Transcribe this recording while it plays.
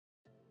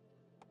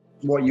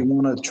what you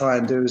want to try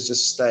and do is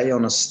just stay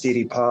on a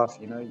steady path.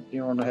 You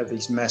don't want to have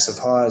these massive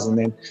highs and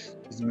then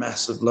these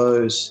massive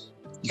lows.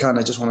 You kind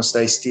of just want to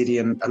stay steady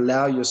and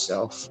allow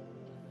yourself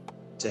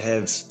to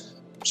have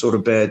sort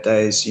of bad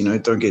days.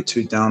 Don't get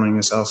too down on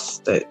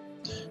yourself that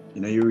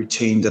your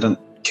routine didn't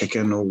kick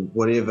in or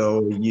whatever,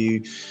 or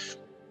you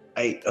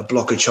ate a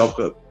block of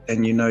chocolate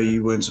and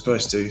you weren't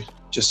supposed to.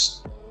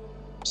 Just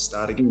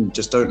start again.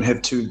 Just don't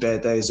have 2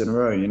 bad days in a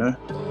row.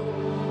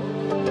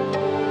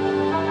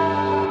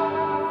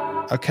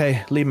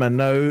 Okay, Lima,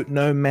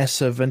 no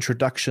massive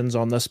introductions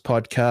on this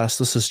podcast.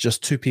 This is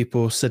just 2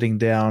 people sitting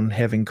down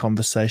having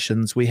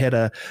conversations. We had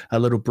a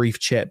little brief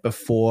chat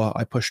before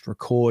I pushed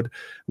record.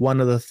 One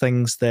of the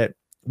things that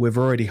we've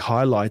already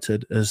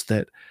highlighted is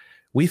that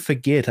we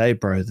forget,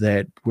 bro,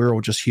 that we're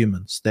all just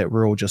humans, that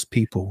we're all just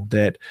people,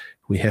 that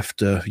we have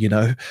to,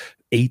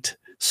 eat,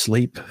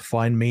 sleep,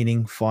 find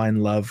meaning,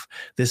 find love.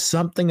 There's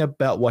something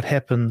about what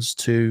happens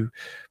to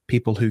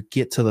people who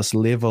get to this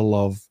level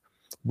of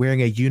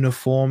wearing a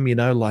uniform,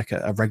 like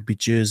a rugby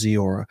jersey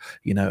or,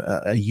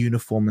 a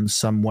uniform in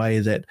some way,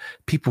 that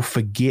people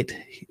forget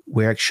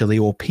we're actually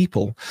all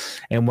people.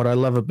 And what I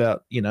love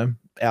about,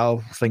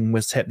 our thing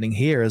was happening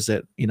here is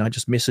that, I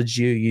just message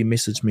you, you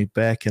message me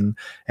back, and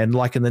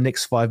like in the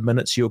next 5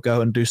 minutes, you'll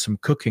go and do some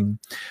cooking.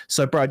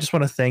 So, bro, I just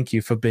want to thank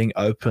you for being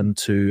open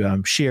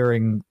to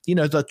sharing,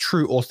 the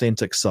true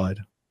authentic side.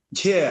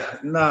 Yeah,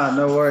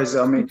 no worries.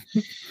 I mean,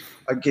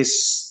 I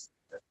guess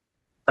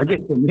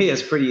for me,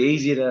 it's pretty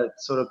easy to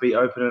sort of be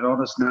open and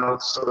honest now.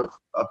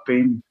 I've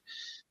been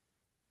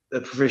a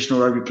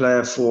professional rugby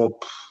player for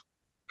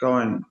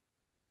going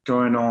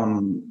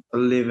on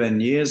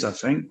 11 years, I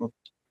think.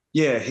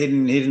 Yeah,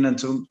 heading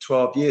into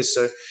 12 years.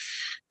 So,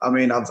 I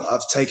mean,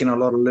 I've taken a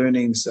lot of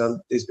learnings.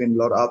 There's been a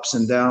lot of ups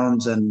and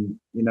downs and,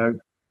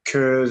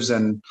 curves,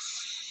 and,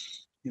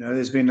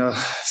 there's been a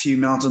few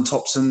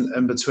mountaintops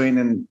in between,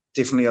 and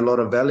definitely a lot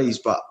of valleys.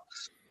 But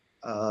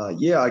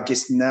I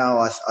guess now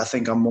I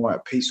think I'm more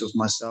at peace with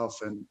myself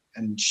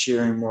and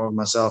sharing more of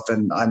myself,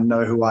 and I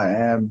know who I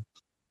am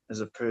as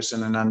a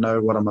person, and I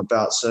know what I'm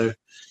about. So,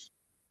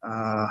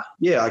 I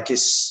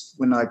guess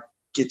when I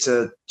get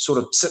to sort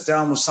of sit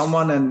down with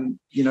someone and,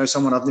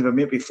 someone I've never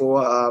met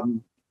before,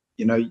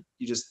 you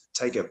just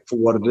take it for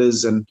what it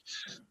is, and,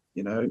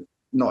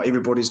 not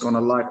everybody's going to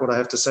like what I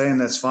have to say,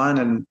 and that's fine.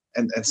 And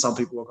some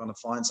people are going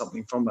to find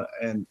something from it,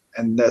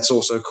 and that's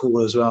also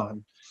cool as well.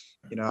 And,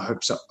 I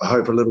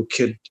hope a little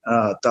kid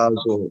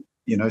does, or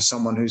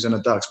someone who's in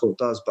a dark sport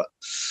does. But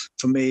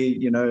for me,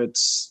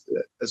 it's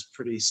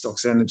pretty stock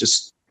standard.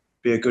 Just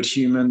be a good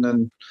human,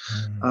 and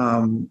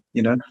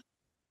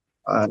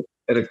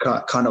it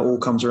kind of all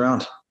comes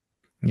around.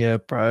 Yeah,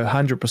 bro,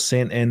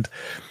 100%. And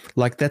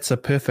like, that's a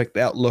perfect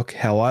outlook,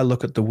 how I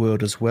look at the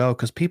world as well.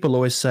 Because people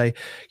always say,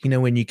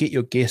 when you get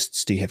your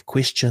guests, do you have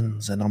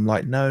questions? And I'm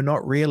like, no,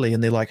 not really.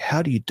 And they're like,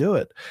 how do you do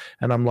it?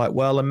 And I'm like,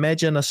 well,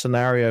 imagine a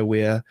scenario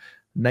where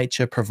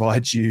nature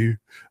provides you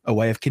a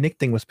way of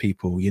connecting with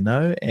people,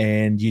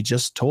 and you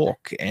just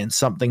talk, and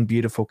something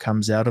beautiful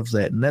comes out of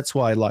that. And that's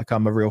why, like,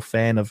 I'm a real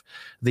fan of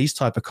these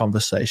type of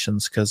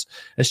conversations, because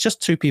it's just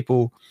 2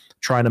 people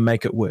trying to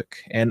make it work.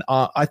 And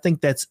I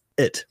think that's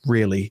it,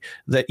 really.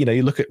 That,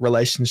 you look at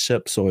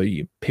relationships or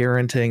you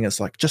parenting, it's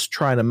like just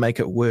trying to make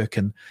it work,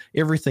 and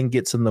everything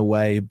gets in the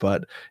way.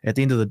 But at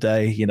the end of the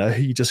day,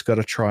 you just got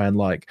to try and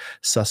like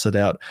suss it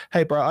out.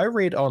 Hey, bro, I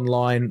read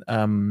online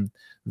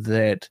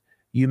that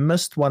you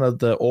missed one of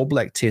the All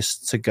Black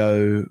tests to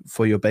go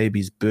for your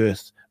baby's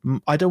birth.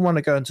 I don't want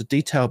to go into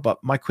detail,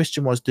 but my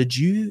question was,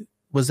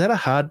 was that a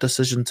hard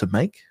decision to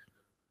make?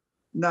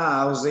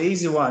 Nah, it was the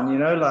easy one,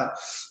 like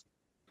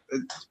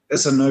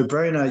it's a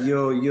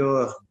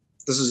no-brainer.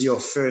 This is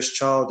your first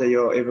child that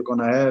you're ever going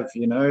to have,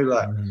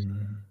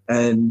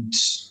 and,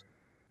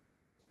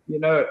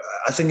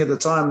 I think at the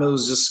time it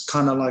was just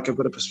kind of like a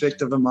bit of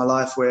perspective in my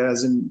life,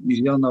 whereas in New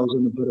Zealand, I was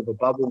in a bit of a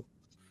bubble.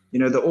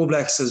 The All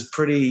Blacks is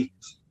pretty,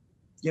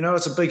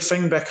 it's a big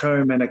thing back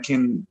home, and it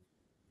can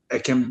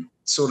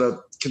sort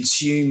of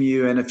consume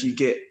you. And if you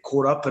get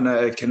caught up in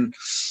it, it can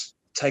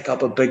take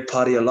up a big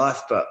part of your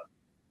life. But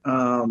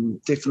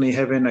definitely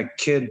having a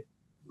kid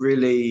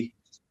really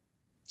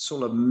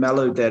sort of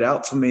mellowed that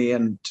out for me,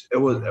 and it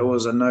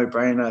was a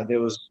no-brainer. There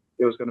was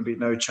going to be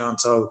no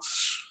chance. I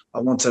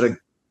wanted to,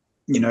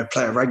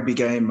 play a rugby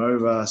game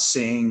over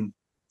seeing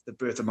the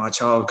birth of my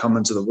child come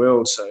into the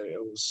world. So it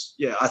was,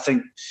 I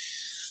think,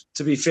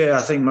 to be fair,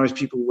 I think most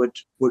people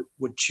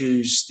would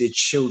choose their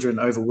children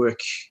over work,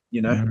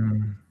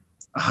 100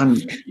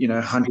 times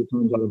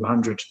out of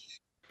 100.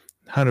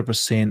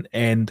 100%.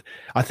 And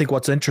I think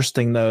what's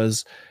interesting, though,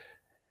 is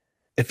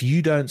if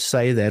you don't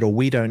say that, or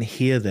we don't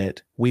hear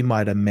that, we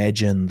might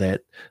imagine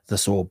that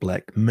this All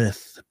Black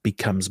myth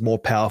becomes more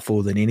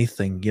powerful than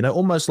anything,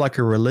 almost like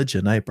a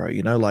religion, bro?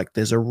 Like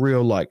there's a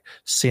real like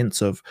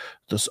sense of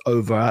this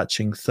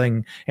overarching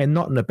thing, and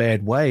not in a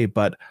bad way,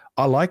 but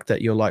I like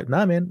that you're like,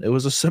 nah, man, it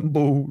was a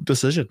simple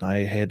decision. I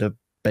had a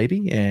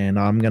baby and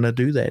I'm going to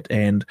do that.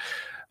 And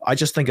I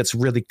just think it's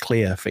really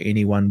clear for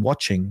anyone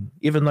watching,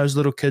 even those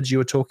little kids you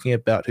were talking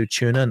about who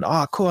tune in.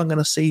 Oh, cool, I'm going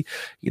to see,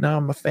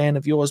 I'm a fan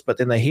of yours. But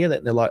then they hear that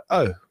and they're like,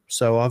 oh,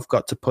 so I've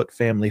got to put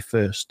family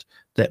first.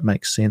 That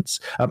makes sense.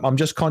 I'm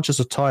just conscious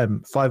of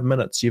time. 5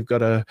 minutes. You've got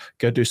to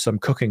go do some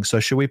cooking. So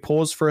should we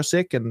pause for a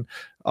sec? And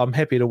I'm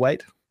happy to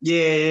wait.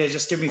 Yeah.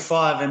 Just give me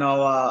 5, and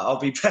I'll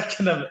be back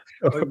in a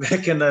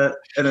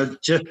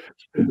gym.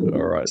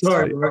 All right.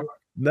 Sorry, bro.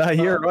 No,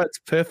 you're right. It's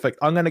perfect.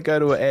 I'm going to go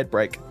to an ad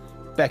break.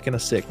 Back in a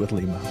sec with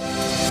Lima.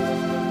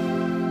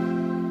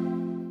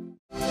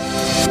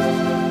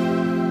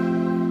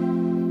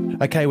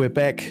 Okay, we're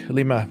back.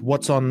 Lima,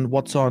 what's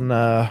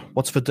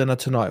for dinner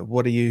tonight?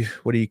 What are you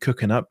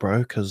cooking up, bro?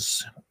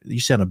 Because you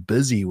sounded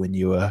busy when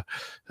you were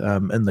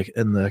in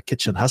the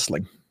kitchen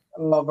hustling.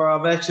 Oh, bro,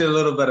 I'm actually a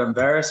little bit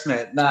embarrassed,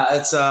 man. Nah,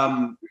 it's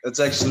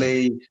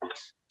actually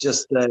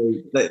just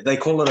they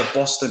call it a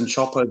Boston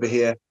chop over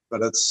here,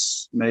 but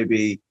it's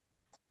maybe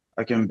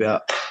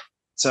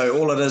so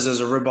all it is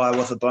a ribeye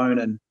with a bone,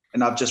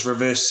 and I've just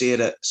reverse seared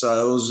it.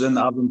 So it was in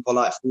the oven for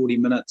like 40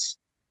 minutes,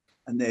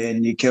 and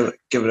then you give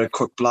it a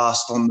quick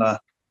blast on the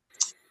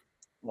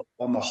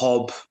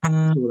hob,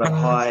 sort of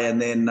high,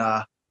 and then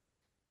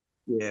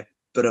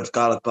bit of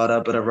garlic butter,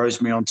 bit of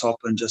rosemary on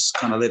top, and just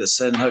kind of let it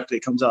sit. And hopefully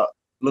it comes out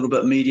a little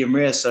bit medium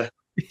rare. So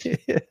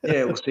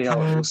we'll see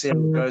how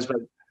it goes.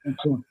 But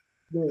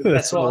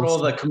that's what all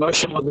the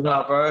commotion was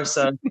about, bro.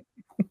 So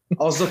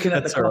I was looking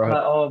at the clock like,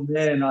 oh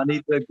man, I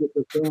need to get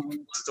this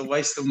done. It's a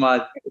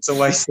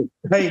waste of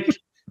tape.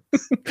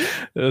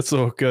 It's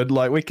all good.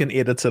 Like, we can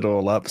edit it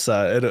all up,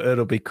 so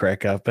it'll be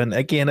crack up. And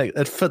again,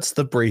 it fits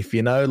the brief,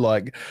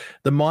 like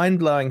the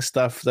mind-blowing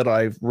stuff that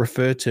I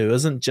refer to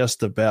isn't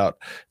just about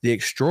the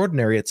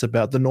extraordinary, it's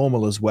about the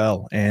normal as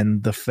well.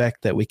 And the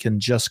fact that we can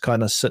just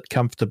kind of sit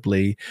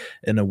comfortably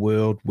in a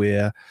world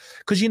where,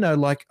 because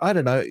like, I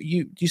don't know,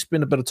 you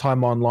spend a bit of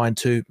time online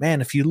too,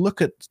 man. If you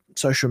look at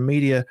social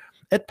media,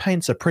 it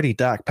paints a pretty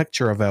dark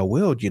picture of our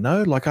world,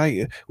 like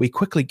we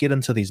quickly get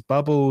into these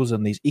bubbles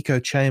and these echo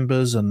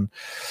chambers. And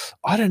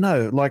I don't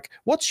know, like,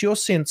 what's your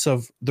sense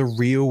of the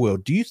real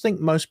world? Do you think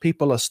most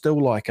people are still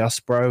like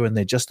us, bro, and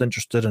they're just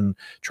interested in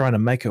trying to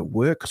make it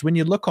work? Because when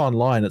you look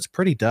online, it's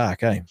pretty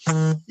dark, eh?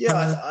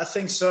 Yeah, I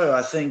think so.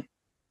 I think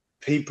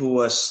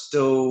people are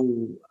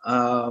still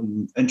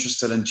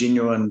interested in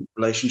genuine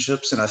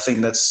relationships, and I think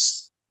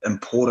that's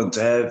important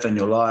to have in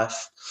your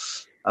life.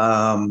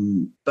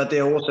 But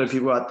there are also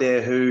people out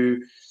there who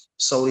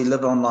solely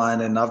live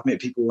online, and I've met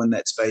people in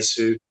that space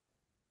who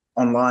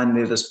online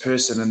they're this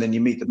person, and then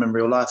you meet them in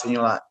real life and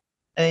you're like,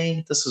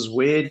 hey, this is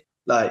weird.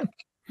 Like,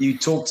 you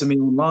talk to me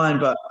online,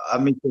 but I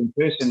meet you in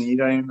person and you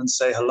don't even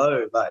say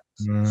hello. Like,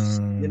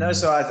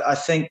 so I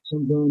think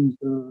sometimes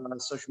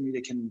social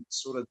media can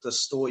sort of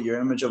distort your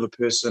image of a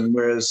person,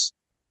 whereas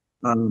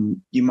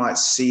you might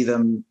see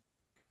them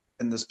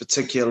in this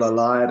particular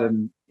light,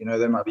 and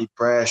they might be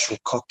brash or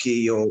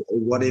cocky or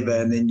whatever,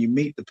 and then you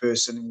meet the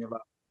person and you're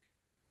like,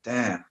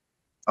 damn,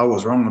 I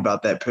was wrong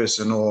about that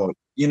person, or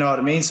you know what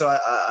I mean? So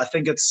I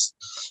think it's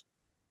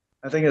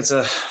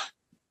a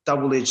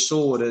double-edged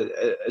sword.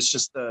 It's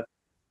just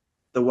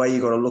the way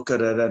you got to look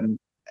at it,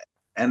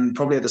 and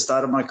probably at the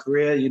start of my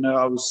career,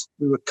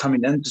 we were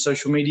coming into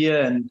social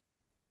media, and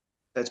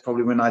that's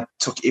probably when I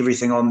took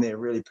everything on there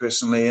really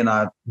personally, and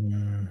I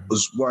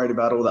was worried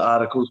about all the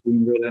articles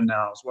being written.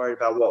 I was worried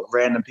about what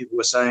random people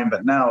were saying.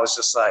 But now it's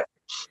just like,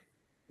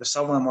 if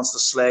someone wants to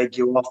slag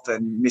you off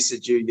and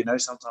message you,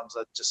 sometimes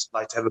I just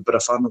like to have a bit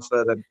of fun with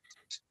it and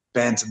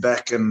banter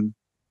back and,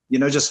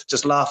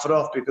 just laugh it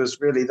off, because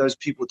really those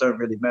people don't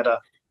really matter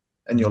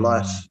in your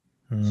life.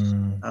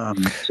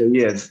 So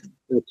yeah,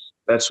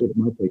 that's sort of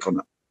my take on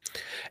it.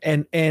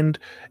 And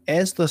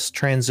as this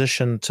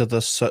transition to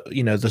this,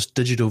 this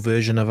digital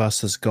version of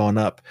us has gone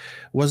up,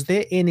 was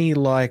there any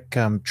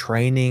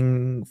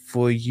training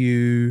for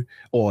you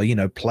or,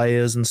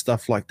 players and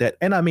stuff like that?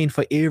 And I mean,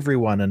 for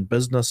everyone in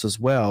business as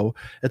well,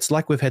 it's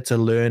like we've had to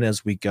learn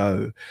as we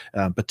go,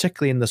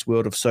 particularly in this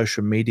world of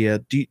social media.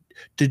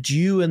 Did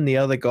you and the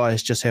other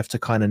guys just have to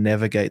kind of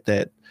navigate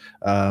that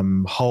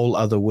whole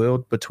other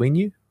world between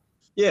you?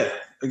 Yeah,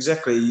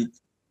 exactly.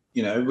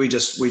 We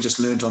just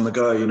learned on the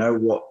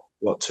go,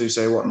 what to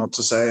say, what not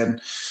to say.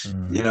 And,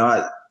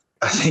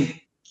 I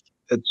think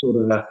it's sort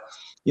of,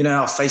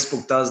 how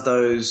Facebook does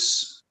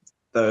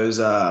those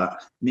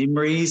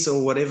memories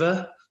or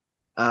whatever.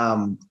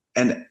 And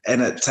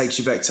it takes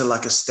you back to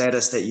like a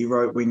status that you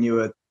wrote when you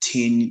were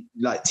 10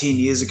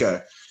 years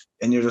ago.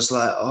 And you're just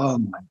like, oh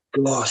my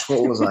gosh,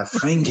 what was I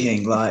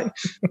thinking? Like,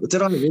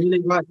 did I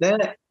really write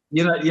that?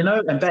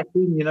 And back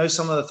then,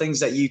 some of the things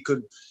that you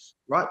could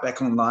write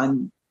back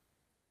online,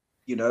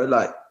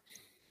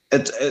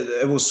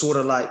 it was sort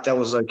of like that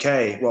was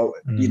okay. Well,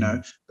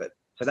 but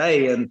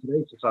today in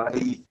today's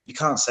society, you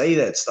can't say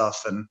that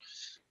stuff. And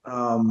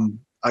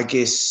I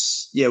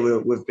guess,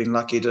 we've been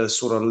lucky to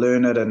sort of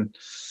learn it. And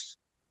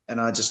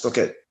I just look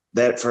at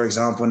that, for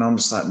example, and I'm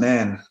just like,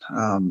 man,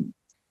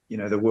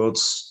 the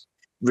world's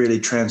really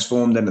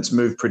transformed and it's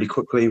moved pretty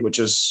quickly, which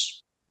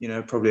is,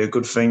 probably a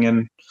good thing.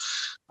 And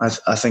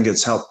I think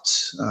it's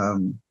helped.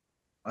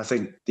 I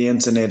think the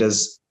internet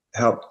has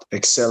helped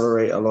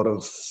accelerate a lot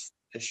of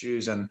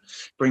issues and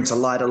bring to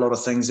light a lot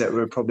of things that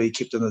were probably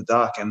kept in the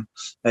dark, and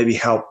maybe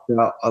helped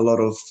out a lot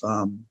of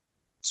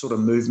sort of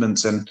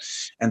movements and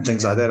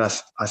things like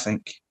that. I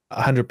think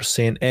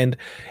 100%.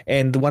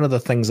 And one of the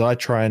things I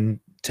try and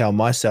tell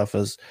myself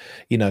is,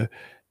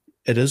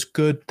 it is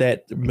good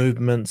that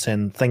movements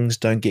and things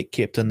don't get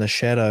kept in the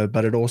shadow,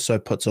 but it also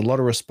puts a lot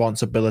of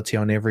responsibility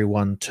on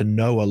everyone to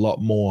know a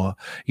lot more.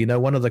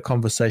 One of the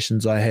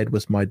conversations I had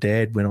with my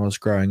dad when I was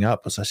growing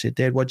up was, I said,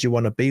 Dad, what do you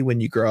want to be when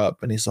you grow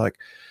up? And he's like,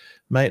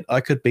 mate,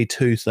 I could be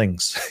two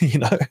things.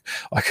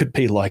 I could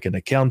be like an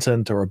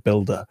accountant or a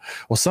builder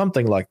or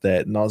something like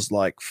that. And I was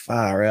like,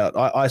 far out.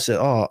 I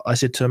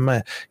said to him,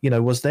 mate,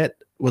 was that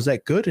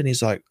good? And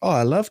he's like, oh,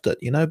 I loved it,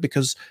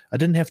 because I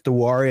didn't have to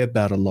worry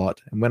about a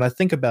lot. And when I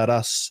think about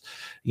us,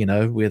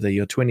 whether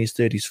you're 20s,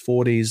 30s,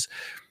 40s,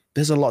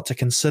 there's a lot to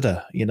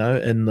consider,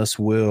 in this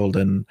world.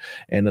 And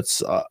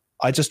it's,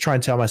 I just try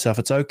and tell myself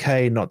it's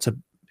okay not,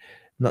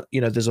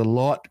 there's a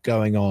lot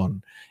going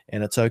on,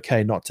 and it's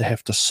okay not to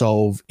have to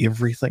solve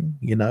everything,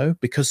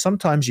 because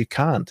sometimes you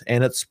can't.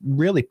 And it's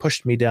really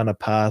pushed me down a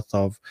path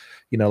of,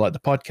 like the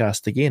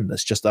podcast again,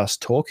 it's just us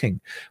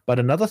talking. But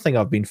another thing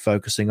I've been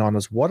focusing on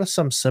is, what are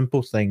some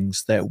simple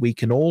things that we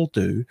can all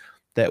do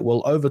that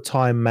will over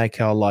time make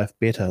our life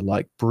better,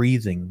 like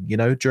breathing.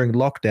 During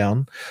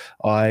lockdown,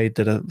 I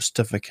did a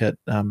certificate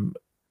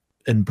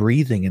in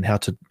breathing and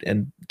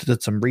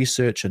did some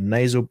research in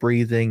nasal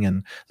breathing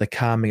and the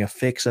calming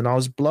effects. And I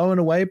was blown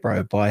away,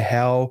 bro, by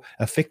how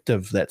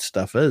effective that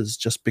stuff is,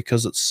 just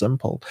because it's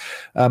simple.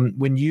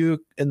 When you're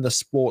in the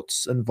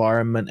sports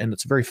environment and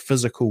it's a very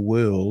physical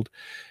world,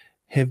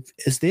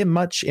 is there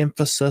much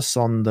emphasis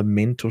on the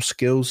mental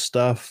skills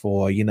stuff,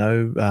 or,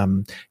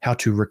 how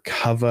to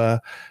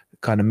recover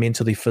kind of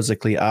mentally,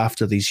 physically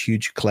after these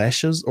huge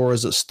clashes? Or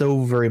is it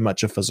still very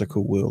much a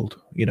physical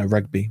world,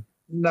 rugby?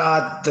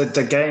 No,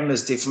 the game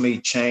has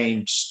definitely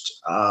changed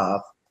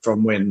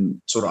from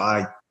when sort of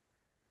I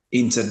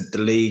entered the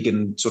league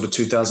in sort of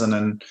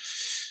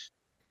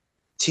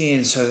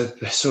 2010. So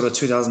sort of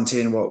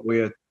 2010,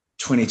 we're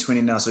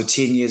 2020 now, so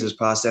 10 years has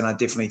passed, and I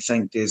definitely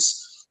think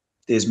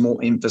there's more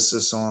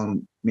emphasis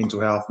on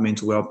mental health,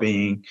 mental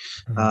well-being,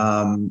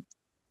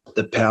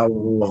 the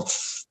power of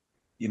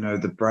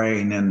the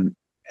brain,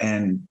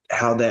 and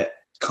how that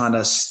kind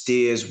of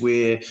steers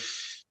where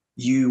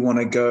you want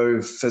to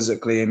go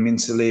physically and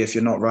mentally. If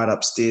you're not right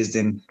upstairs,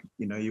 then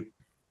you're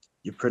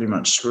pretty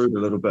much screwed a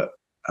little bit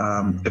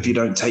if you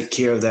don't take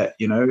care of that.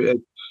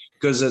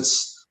 Because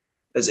it's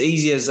as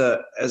easy as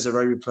a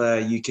rugby player.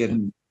 You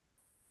can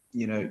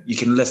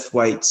lift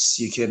weights,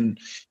 you can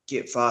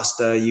get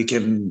faster, you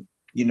can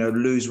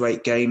lose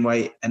weight, gain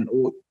weight, and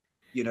all.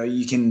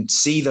 You can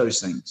see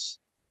those things,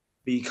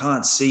 but you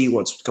can't see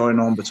what's going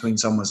on between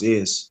someone's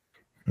ears.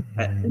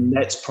 And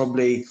that's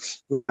probably,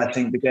 I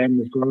think, the game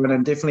has grown.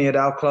 And definitely at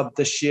our club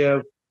this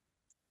year,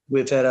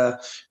 we've had a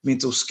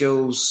mental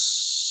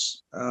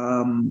skills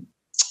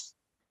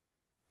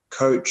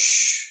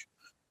coach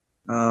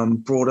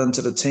brought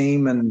into the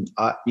team. And,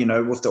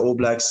 with the All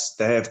Blacks,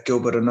 they have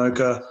Gilbert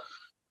Anoka,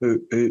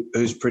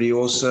 who's pretty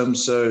awesome.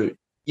 So,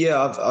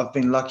 yeah, I've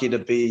been lucky to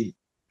be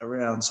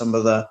around some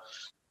of the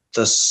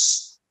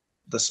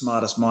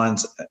smartest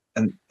minds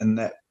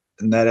in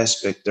that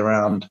aspect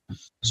around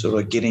sort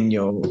of getting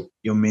your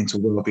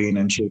mental well-being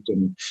in check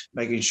and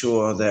making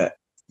sure that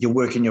you're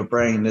working your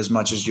brain as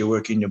much as you're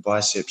working your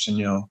biceps and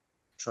your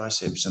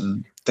triceps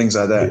and things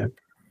like that. Yeah.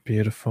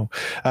 Beautiful.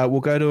 We'll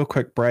go to a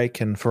quick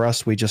break, and for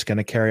us, we're just going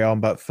to carry on.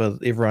 But for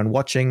everyone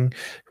watching,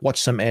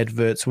 watch some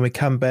adverts. When we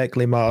come back,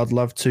 Lima, I'd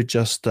love to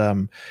just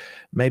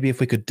maybe if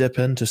we could dip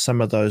into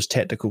some of those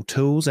tactical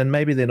tools, and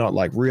maybe they're not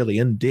like really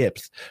in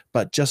depth,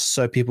 but just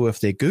so people, if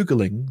they're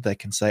Googling, they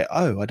can say,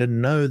 oh, I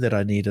didn't know that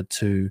I needed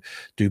to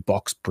do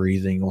box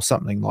breathing or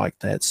something like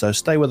that. So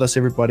stay with us,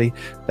 everybody.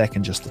 Back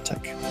in just a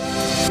tick.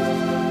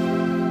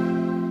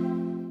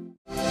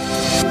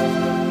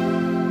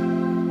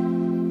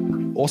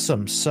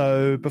 Awesome.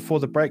 So before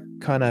the break,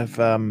 kind of,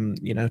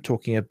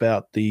 talking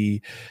about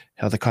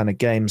how the kind of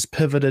games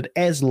pivoted,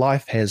 as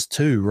life has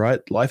too, right?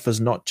 Life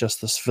is not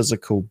just this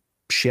physical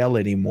shell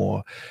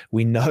anymore.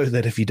 We know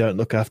that if you don't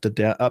look after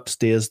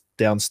upstairs,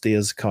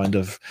 downstairs kind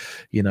of,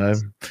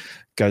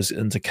 goes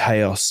into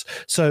chaos.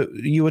 So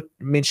you were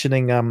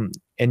mentioning,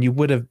 and you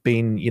would have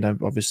been,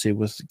 obviously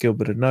with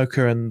Gilbert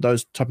Anoka and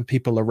those type of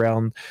people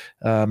around.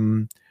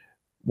 One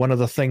of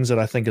the things that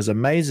I think is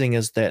amazing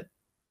is that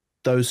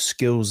those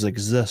skills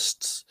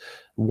exist.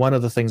 One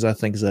of the things I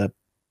think is a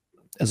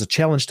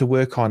challenge to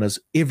work on is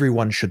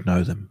everyone should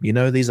know them.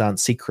 These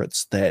aren't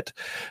secrets that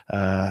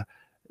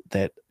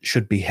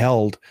should be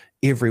held.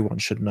 Everyone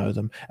should know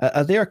them.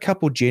 Are there a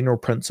couple general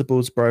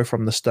principles, bro,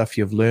 from the stuff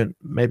you've learned,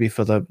 maybe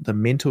for the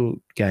mental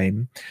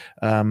game,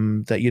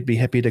 that you'd be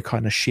happy to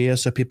kind of share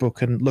so people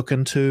can look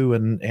into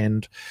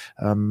and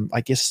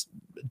I guess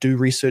do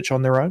research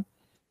on their own?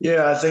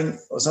 Yeah, I think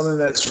something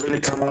that's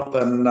really come up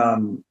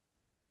and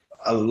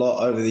a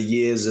lot over the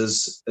years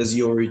is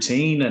your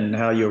routine and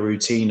how your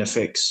routine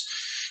affects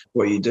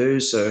what you do.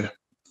 So,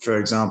 for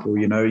example,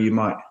 you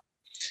might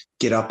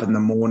get up in the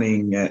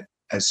morning at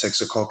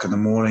 6 o'clock in the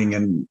morning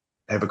and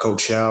have a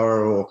cold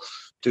shower or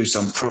do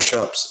some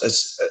push-ups.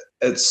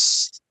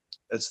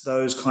 It's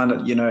those kind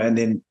of, and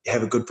then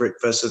have a good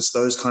breakfast. It's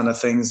those kind of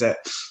things that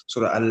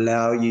sort of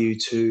allow you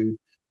to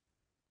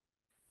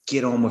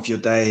get on with your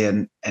day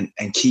and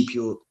keep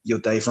your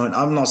day flowing.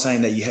 I'm not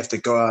saying that you have to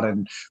go out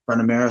and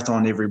run a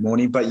marathon every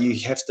morning, but you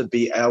have to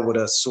be able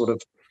to sort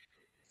of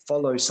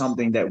follow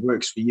something that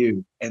works for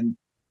you and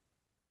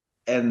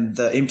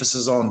the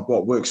emphasis on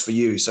what works for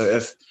you. So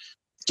if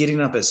getting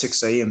up at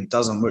 6 a.m.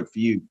 doesn't work for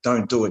you,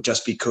 don't do it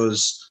just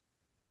because,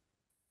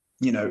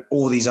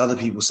 all these other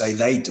people say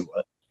they do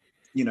it.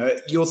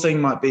 Your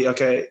thing might be,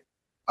 okay,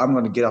 I'm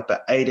going to get up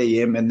at 8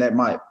 a.m. and that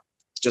might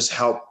just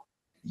help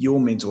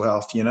your mental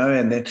health,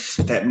 and then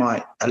that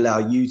might allow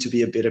you to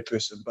be a better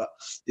person. But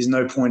there's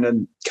no point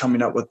in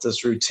coming up with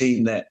this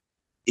routine that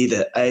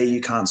either A,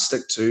 you can't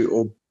stick to,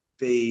 or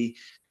B,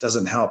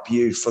 doesn't help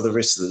you for the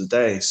rest of the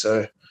day.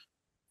 So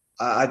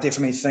I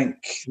definitely think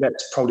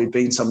that's probably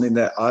been something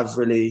that I've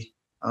really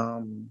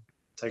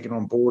taken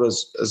on board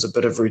as a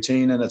bit of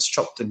routine, and it's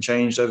chopped and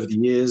changed over the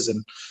years.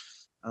 And,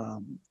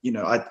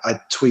 I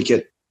tweak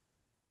it,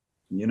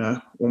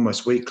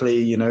 almost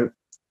weekly,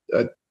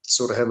 I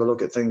sort of have a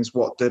look at things,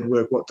 what did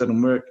work, what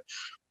didn't work.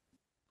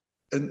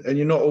 And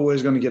you're not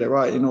always going to get it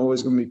right. You're not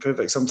always going to be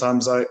perfect.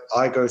 Sometimes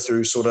I go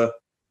through sort of,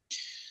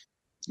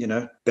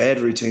 bad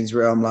routines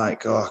where I'm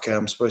like, oh, okay,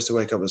 I'm supposed to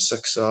wake up at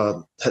 6, so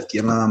I'll hit the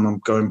alarm, I'm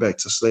going back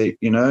to sleep,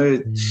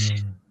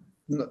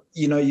 Mm.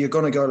 You're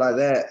going to go like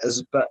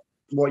that. But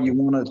what you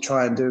want to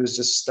try and do is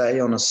just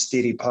stay on a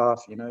steady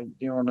path. You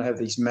don't want to have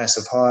these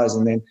massive highs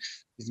and then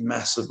these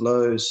massive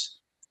lows.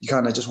 You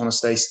kind of just want to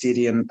stay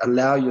steady and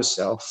allow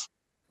yourself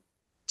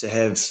to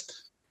have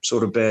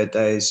sort of bad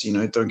days.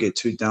 Don't get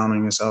too down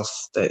on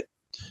yourself that,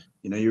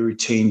 your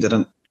routine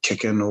didn't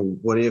kick in or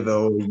whatever,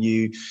 or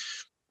you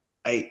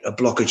ate a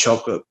block of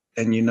chocolate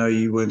and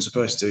you weren't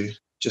supposed to.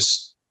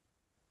 Just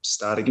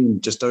start again.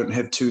 Just don't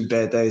have 2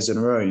 bad days in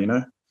a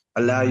row,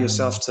 Allow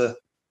yourself to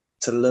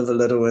live a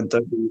little and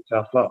don't beat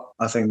yourself up.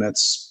 I think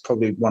that's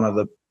probably one of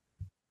the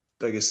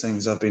biggest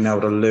things I've been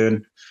able to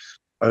learn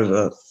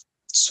over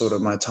sort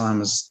of my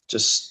time, is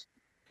just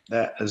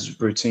that as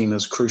routine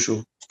is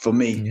crucial for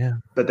me. Yeah.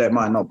 But that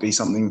might not be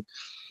something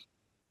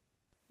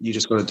you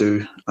just got to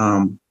do,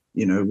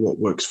 what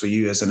works for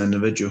you as an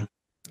individual.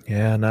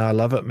 Yeah, no, I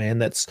love it,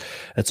 man. It's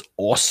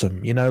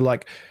awesome.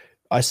 Like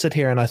I sit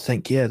here and I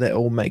think, yeah, that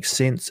all makes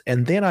sense.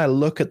 And then I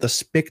look at the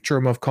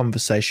spectrum of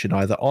conversation,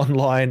 either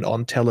online,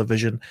 on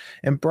television,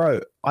 and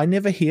bro, I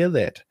never hear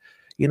that.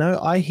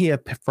 I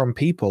hear from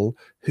people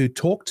who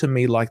talk to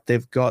me like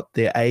they've got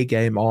their A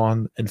game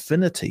on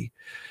infinity,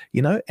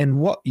 and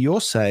what you're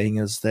saying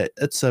is that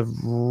it's a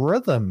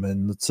rhythm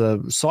and it's a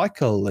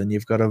cycle, and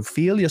you've got to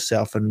feel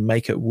yourself and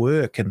make it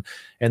work. And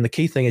the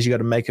key thing is you got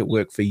to make it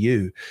work for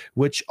you,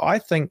 which I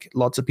think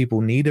lots of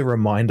people need a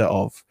reminder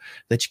of,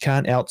 that you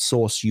can't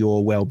outsource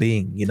your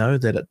well-being,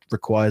 that it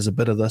requires a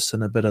bit of this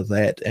and a bit of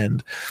that.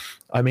 And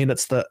I mean,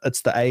 it's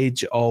the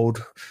age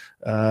old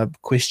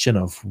question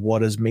of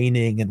what is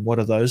meaning and what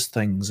are those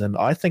things. And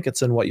I think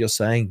it's in what you're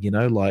saying,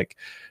 like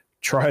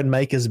try and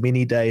make as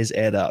many days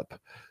add up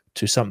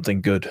to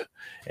something good.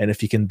 And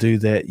if you can do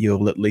that,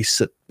 you'll at least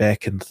sit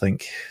back and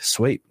think,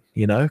 sweet,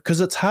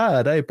 because it's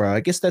hard, bro? I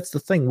guess that's the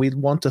thing. We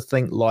want to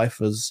think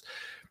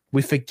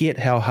we forget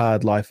how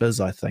hard life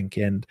is, I think.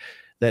 And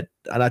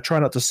I try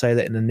not to say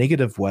that in a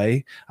negative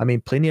way. I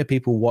mean, plenty of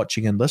people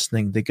watching and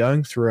listening, they're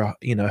going through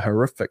a,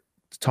 horrific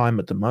time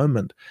at the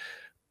moment,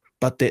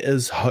 but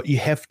you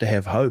have to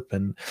have hope.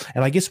 And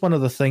I guess one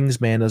of the things,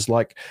 man, is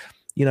like,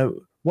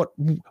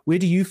 where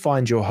do you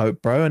find your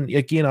hope, bro? And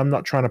again, I'm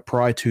not trying to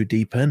pry too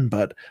deep in,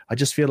 but I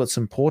just feel it's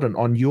important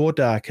on your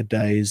darker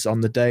days, on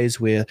the days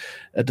where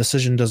a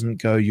decision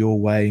doesn't go your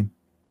way.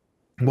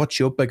 What's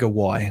your bigger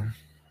why?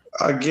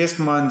 I guess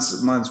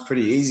mine's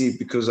pretty easy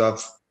because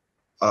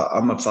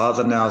I'm a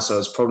father now, so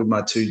it's probably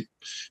my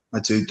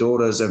two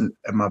daughters and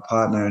my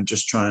partner, and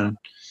just trying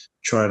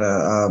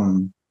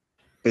to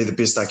be the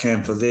best I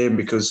can for them,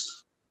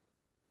 because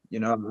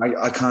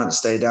I can't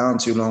stay down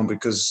too long,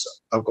 because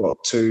I've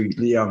got 2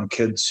 young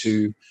kids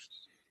who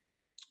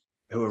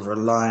are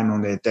relying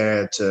on their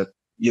dad to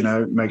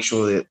make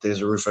sure that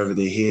there's a roof over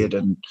their head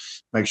and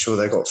make sure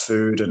they got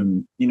food.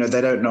 And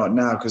they don't know it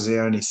now because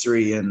they're only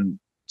 3 and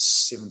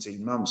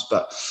 17 months,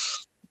 but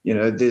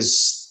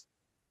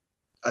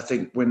I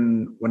think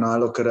when I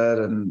look at it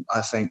and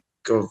I think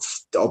of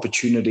the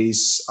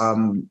opportunities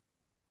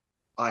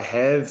I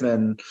have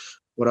and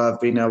what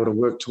I've been able to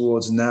work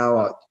towards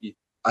now,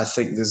 I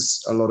think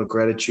there's a lot of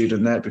gratitude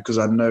in that, because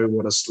I know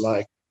what it's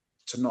like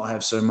to not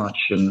have so much,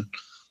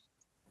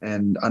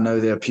 and I know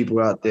there are people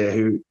out there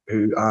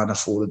who aren't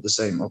afforded the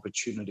same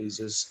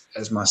opportunities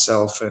as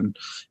myself and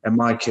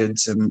my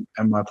kids and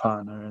my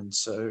partner. And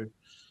so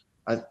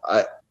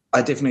I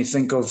definitely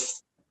think of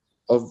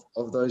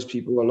those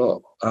people a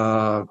lot,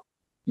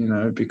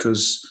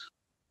 because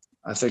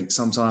I think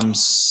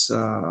sometimes,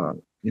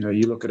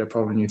 you look at a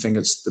problem and you think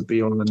it's the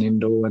be all and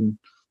end all, and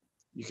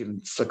you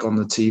can flick on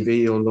the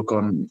TV or look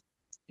on,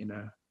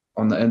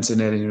 on the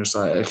internet, and you're just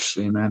like,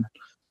 actually, man,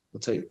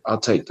 I'll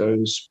take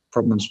those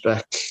problems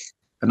back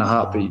in a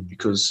heartbeat,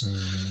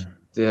 because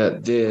there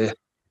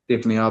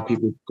definitely are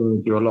people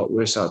going through a lot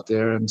worse out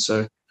there. And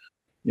so,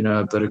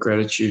 a bit of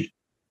gratitude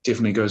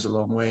definitely goes a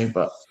long way.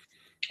 But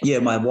yeah,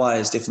 my why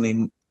is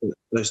definitely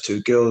those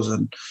two girls,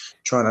 and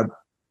trying to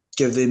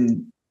give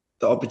them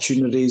the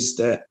opportunities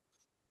that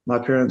my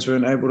parents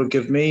weren't able to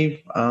give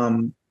me,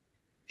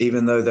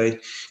 even though they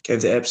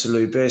gave the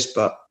absolute best.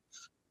 But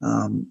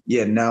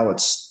now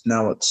it's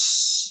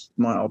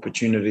my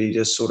opportunity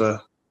to sort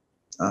of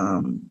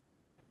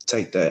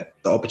take the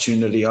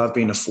opportunity I've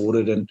been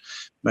afforded and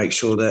make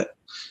sure that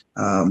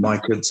my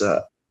kids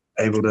are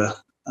able to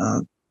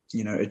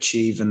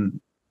achieve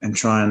and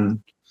try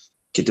and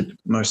get the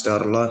most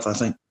out of life, I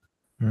think.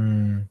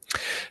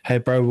 Hey,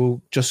 bro,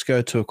 we'll just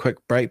go to a quick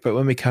break, but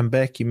when we come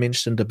back, you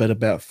mentioned a bit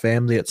about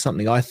family. It's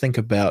something I think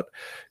about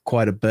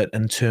quite a bit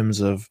in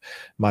terms of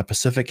my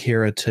Pacific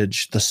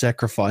heritage, the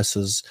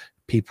sacrifices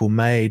people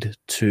made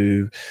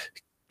to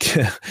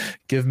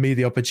give me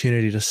the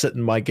opportunity to sit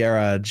in my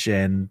garage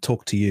and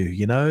talk to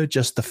you,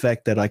 just the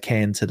fact that I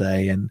can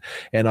today. And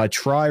I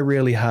try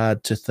really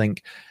hard to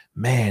think,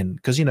 man,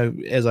 because,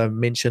 as I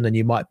mentioned, and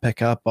you might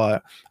pick up,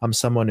 I'm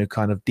someone who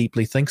kind of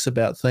deeply thinks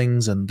about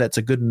things, and that's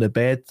a good and a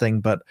bad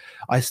thing. But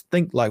I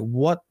think, like,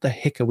 what the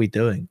heck are we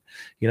doing?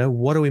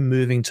 What are we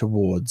moving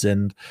towards?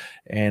 And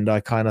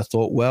I kind of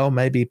thought, well,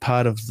 maybe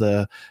part of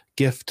the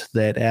gift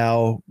that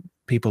our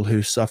people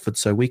who suffered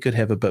so we could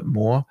have a bit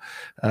more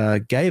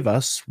gave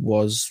us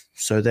was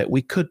so that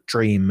we could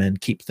dream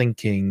and keep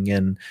thinking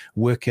and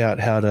work out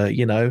how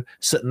to,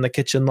 sit in the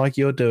kitchen like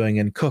you're doing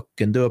and cook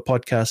and do a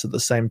podcast at the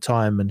same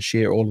time and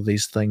share all of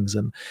these things.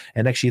 And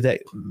actually that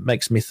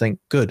makes me think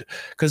good,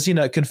 because,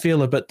 it can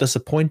feel a bit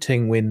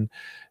disappointing when,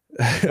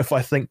 if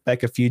I think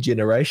back a few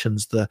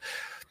generations, the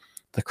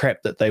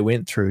crap that they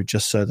went through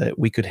just so that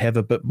we could have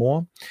a bit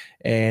more.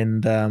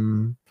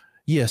 And,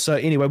 yeah. So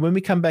anyway, when we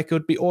come back, it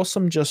would be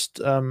awesome just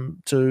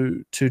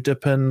to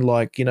dip in,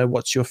 like,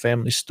 what's your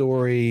family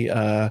story?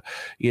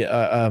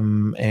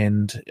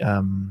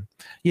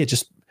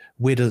 Just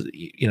where does,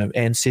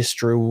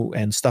 ancestral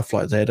and stuff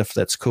like that, if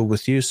that's cool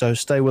with you. So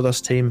stay with us,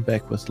 team.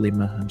 Back with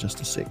Lema in just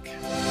a sec.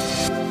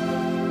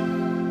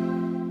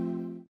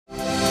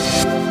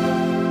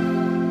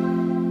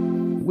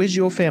 Where's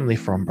your family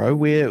from, bro?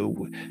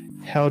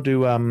 How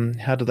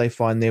do they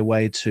find their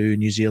way to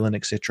New Zealand,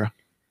 etc.?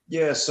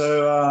 Yeah,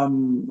 so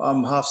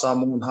I'm half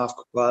Samoan, half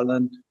Cook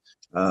Island.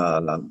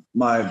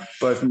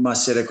 Both of my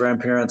set of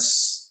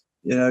grandparents,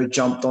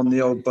 jumped on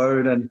the old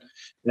boat and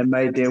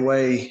made their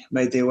way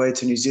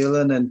to New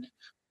Zealand. And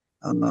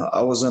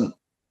I wasn't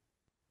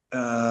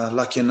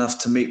lucky enough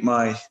to meet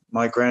my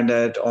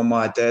granddad on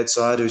my dad's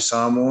side, who's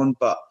Samoan,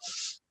 but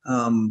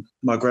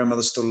my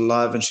grandmother's still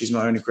alive and she's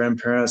my only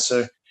grandparent.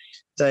 So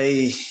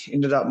they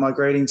ended up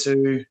migrating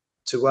to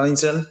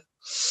Wellington.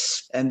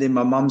 And then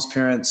my mum's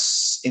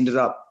parents ended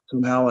up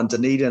somehow in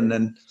Dunedin.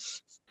 And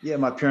yeah,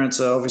 my parents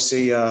are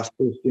obviously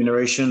first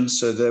generation,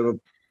 so they were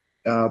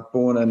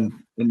born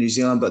in New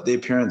Zealand, but their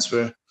parents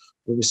were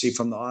obviously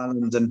from the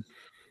island. And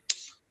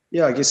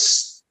yeah, I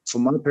guess for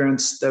my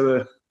parents, they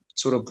were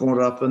sort of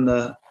brought up in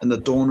the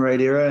Dawn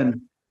Raid era,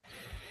 and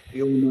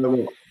we all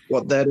know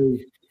what that is,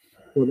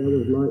 what that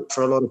was like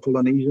for a lot of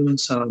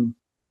Polynesians.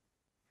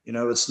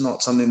 It's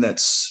not something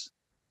that's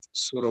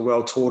sort of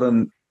well taught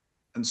in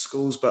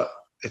schools, but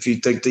if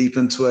you dig deep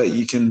into it,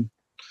 you can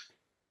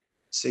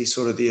see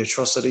sort of the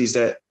atrocities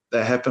that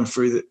happen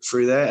through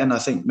that. And I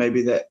think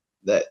maybe that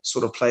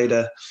sort of played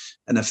an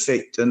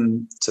effect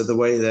into the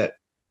way that,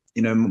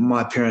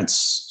 my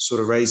parents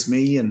sort of raised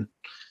me. And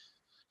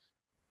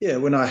yeah,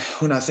 when I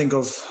think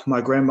of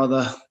my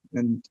grandmother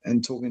and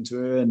talking to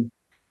her, and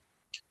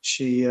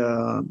she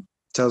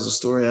tells a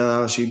story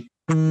how she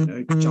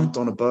jumped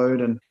on a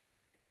boat and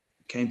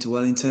came to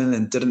Wellington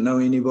and didn't know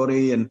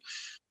anybody and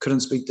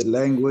couldn't speak the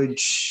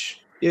language.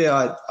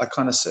 Yeah, I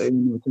kind of say, I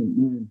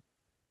think,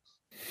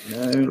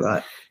 man,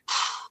 like,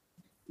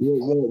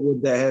 what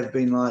would that have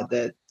been like?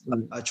 That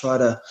I try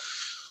to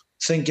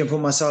think and put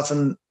myself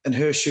in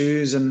her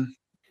shoes. And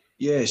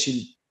yeah,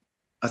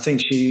 I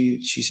think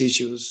she said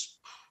she was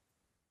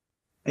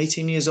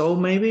 18 years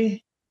old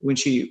maybe when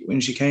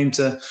she came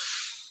to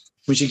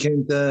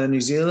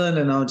New Zealand.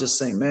 And I'll just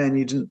think, man,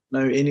 you didn't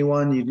know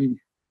anyone, you didn't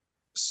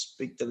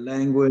speak the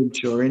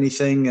language or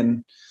anything,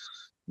 and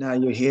now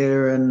you're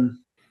here. And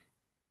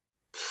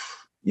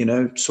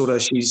sort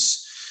of,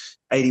 she's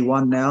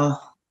 81 now,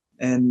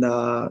 and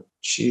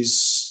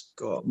she's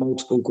got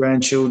multiple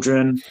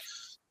grandchildren.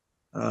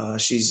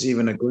 She's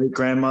even a great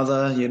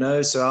grandmother,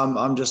 So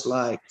I'm just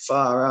like,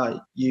 far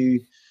out. You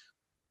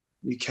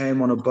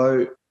came on a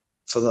boat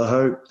for the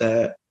hope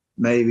that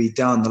maybe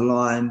down the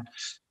line,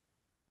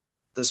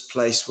 this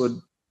place would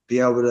be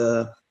able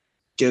to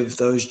give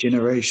those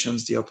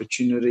generations the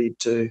opportunity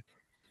to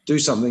do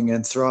something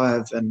and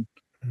thrive and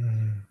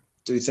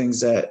do things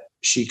that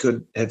she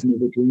could have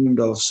never dreamed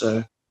of.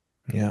 So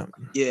yeah,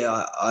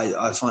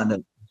 I find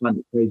it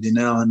crazy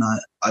now, and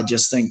I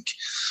just think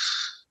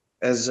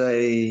as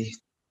a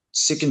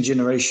second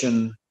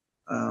generation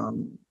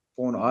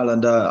born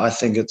Islander, I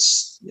think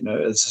it's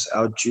it's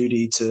our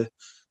duty to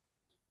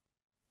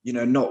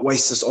not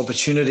waste this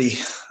opportunity.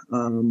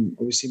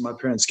 Obviously, my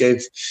parents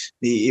gave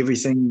me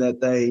everything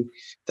that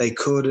they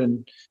could,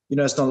 and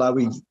it's not like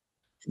we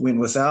went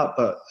without,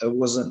 but it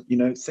wasn't.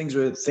 Things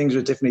were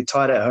definitely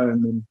tight at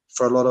home, and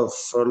for a lot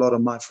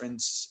of my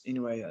friends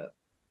anyway,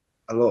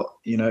 a lot.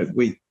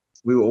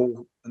 We were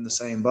all in the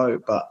same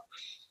boat, but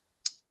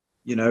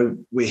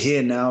we're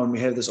here now, and we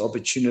have this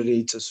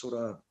opportunity to sort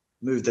of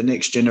move the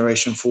next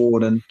generation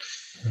forward, and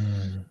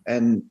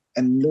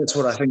that's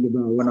what I think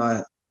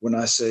about when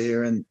I sit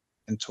here and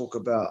talk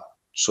about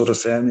sort of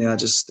family. I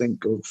just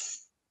think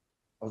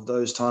of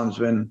those times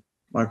when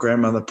my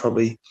grandmother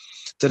probably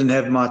didn't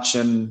have much,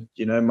 and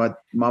my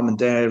mum and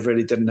dad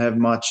really didn't have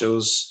much. It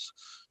was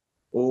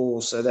all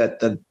so that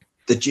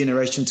the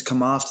generation to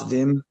come after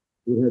them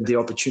will have the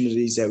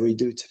opportunities that we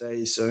do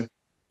today. So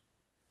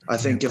I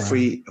think if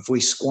we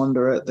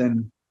squander it,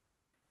 then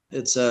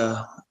it's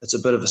a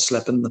bit of a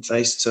slap in the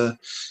face to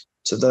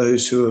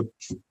those who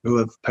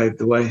have paved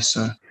the way.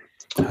 So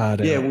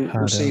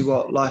we'll see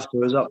what life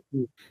throws up.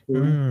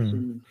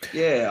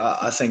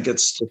 I think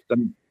it's just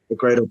a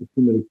great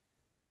opportunity.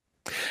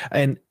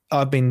 And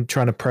I've been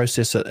trying to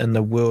process it in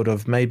the world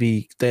of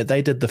maybe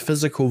they did the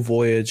physical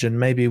voyage, and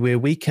maybe where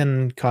we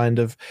can kind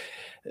of,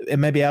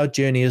 and maybe our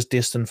journey is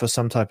destined for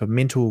some type of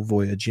mental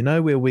voyage,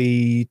 where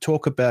we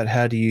talk about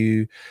how do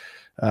you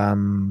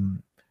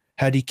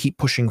keep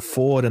pushing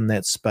forward in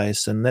that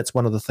space. And that's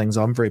one of the things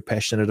I'm very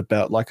passionate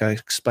about. Like I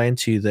explained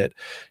to you that,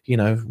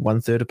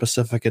 1/3 of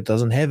Pacifica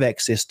doesn't have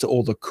access to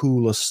all the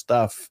coolest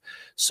stuff.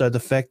 So the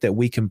fact that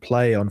we can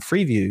play on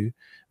Freeview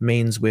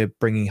means we're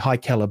bringing high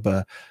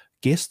caliber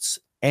guests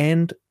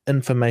and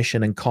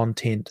information and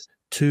content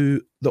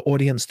to the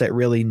audience that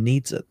really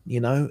needs it,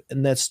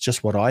 and that's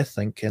just what I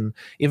think. And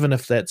even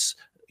if that's,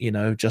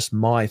 just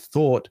my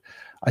thought,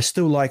 I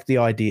still like the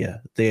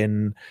idea.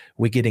 Then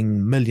we're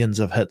getting millions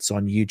of hits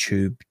on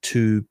YouTube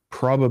to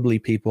probably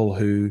people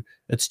who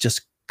it's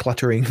just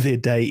cluttering their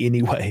day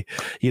anyway,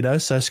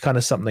 so it's kind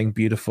of something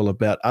beautiful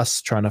about us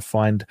trying to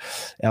find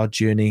our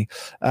journey.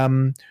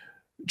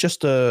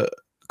 Just a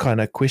kind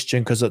of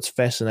question, because it's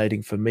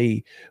fascinating for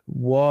me,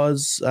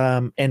 was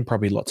and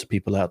probably lots of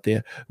people out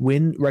there,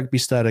 when rugby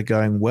started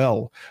going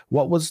well,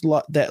 what was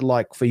that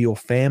like for your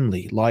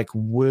family? Like,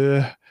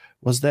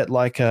 was that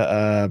like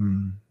a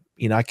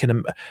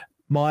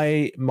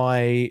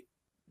my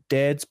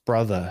dad's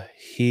brother,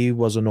 he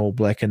was an All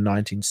Black in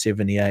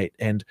 1978,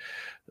 and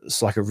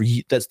it's like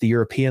that's the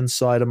European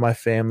side of my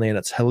family, and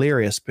it's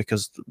hilarious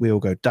because we all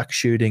go duck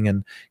shooting,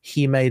 and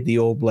he made the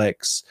All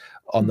Blacks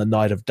on the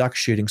night of duck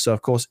shooting. So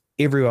of course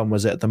everyone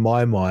was at the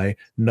Mai,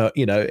 and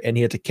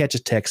he had to catch a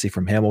taxi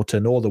from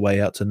Hamilton all the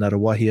way out to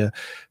Ngaruawahia,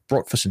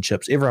 brought fish and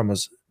chips. Everyone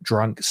was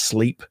drunk,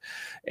 asleep,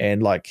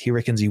 and like he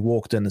reckons he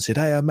walked in and said,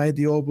 "Hey, I made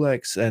the All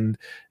Blacks," and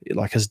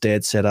like his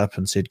dad sat up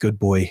and said, "Good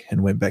boy,"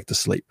 and went back to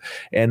sleep.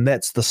 And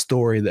that's the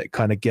story that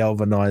kind of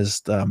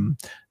galvanized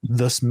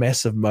this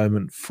massive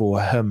moment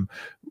for him.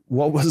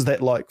 What was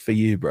that like for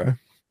you, bro?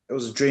 It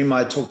was a dream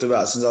I talked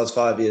about since I was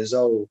 5 years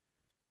old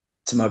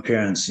to my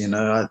parents.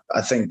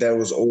 I think that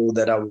was all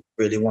that I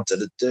really wanted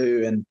to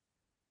do. And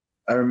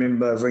I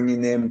remember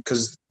ringing them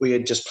because we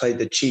had just played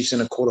the Chiefs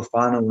in a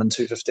quarterfinal in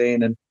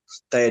 2015, and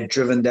they had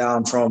driven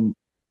down from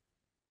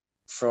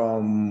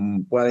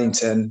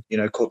Wellington,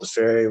 caught the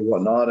ferry or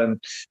whatnot,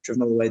 and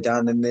driven all the way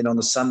down. And then on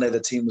the Sunday, the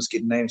team was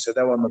getting named, so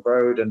they were on the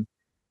road. And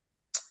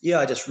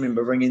I just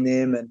remember ringing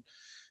them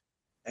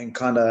and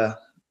kind of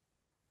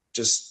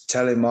just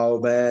telling my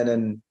old man.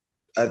 And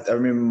I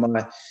remember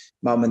my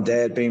mum and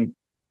dad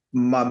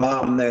my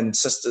mum and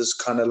sisters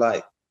kind of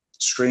like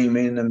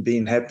screaming and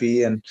being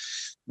happy, and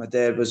my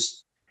dad, he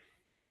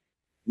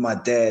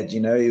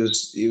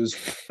was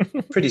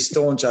pretty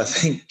staunch, I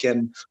think,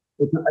 and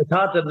it's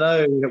hard to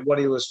know what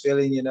he was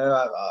feeling.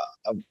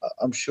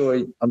 I'm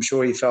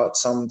sure he felt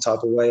some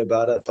type of way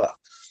about it, but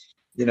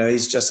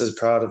he's just as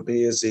proud of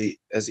me as he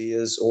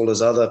is all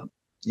his other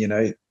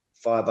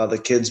 5 other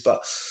kids.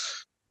 But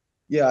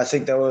I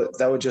think they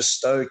were just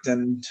stoked.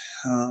 And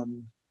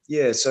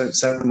so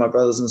same with my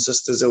brothers and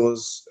sisters. It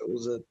was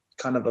a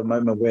kind of a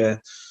moment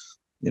where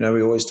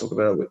we always talk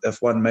about it,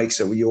 if one makes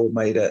it, we all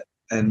made it,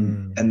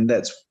 and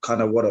that's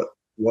kind of what it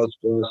was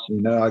for us.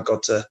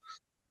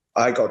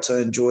 I got to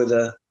enjoy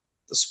the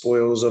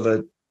spoils of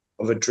a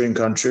dream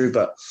come true,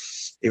 but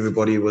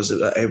everybody was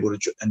able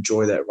to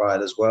enjoy that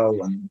ride as well.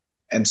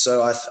 And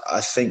so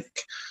I think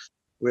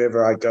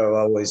wherever I go,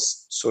 I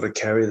always sort of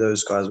carry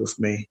those guys with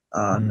me,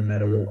 no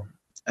matter what,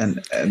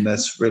 and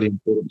that's really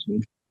important to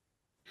me.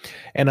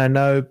 And I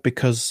know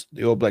because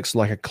the All Blacks are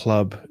like a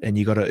club and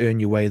you got to earn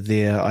your way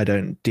there, I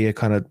don't dare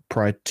kind of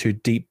pry too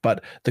deep.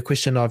 But the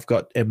question I've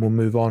got, and we'll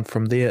move on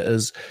from there,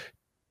 is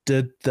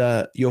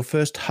did your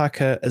first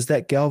haka, is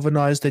that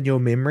galvanized in your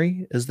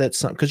memory? Is that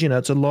something, because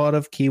it's a lot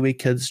of Kiwi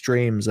kids'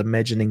 dreams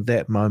imagining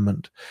that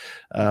moment.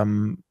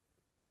 Do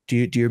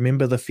you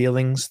remember the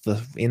feelings,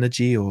 the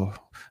energy, or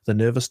the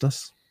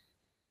nervousness?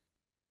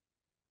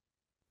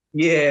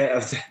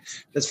 Yeah,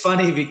 it's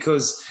funny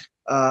because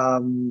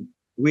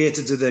we had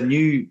to do the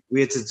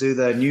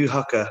new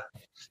haka.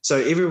 So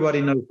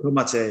everybody knows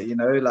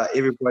komate, like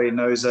everybody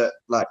knows it,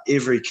 like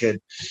every kid.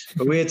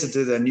 But we had to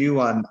do the new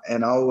one,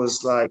 and I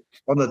was like,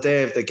 on the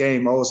day of the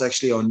game, I was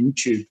actually on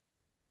YouTube.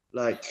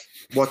 Like,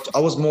 I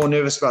was more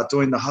nervous about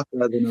doing the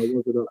haka than I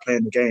was about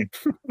playing the game.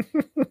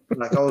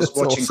 Like, I was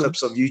watching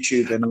clips of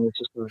YouTube, and I was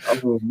just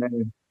like, oh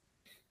man.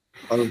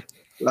 I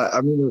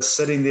remember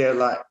sitting there,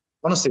 like,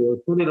 honestly, it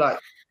was probably like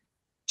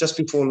just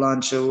before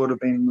lunch. It would have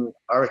been,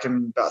 I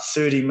reckon, about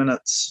 30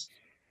 minutes,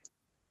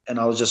 and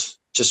I was just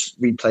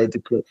replayed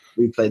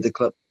the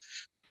clip,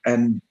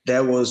 and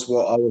that was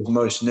what I was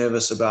most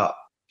nervous about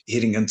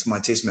heading into my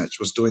test match,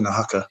 was doing the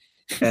haka,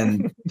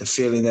 and the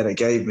feeling that it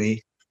gave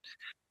me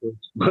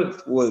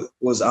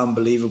was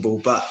unbelievable.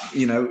 But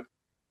you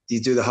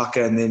do the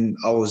haka, and then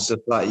I was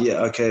just like,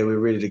 yeah, okay, we're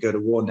ready to go to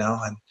war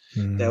now,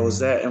 and that was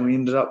that, and we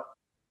ended up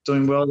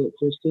doing well that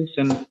first test,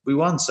 and we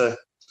won. So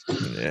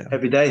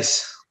happy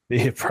days.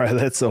 Yeah, bro,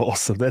 that's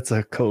awesome. That's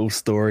a cool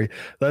story.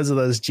 Those are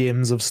those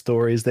gems of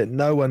stories that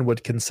no one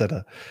would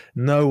consider.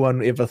 No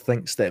one ever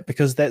thinks that,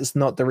 because that's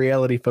not the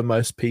reality for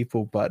most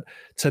people. But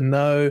to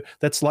know,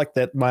 that's like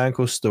that my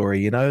uncle's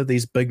story,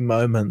 these big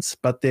moments,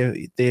 but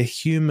they're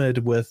humored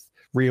with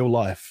real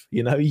life.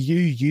 You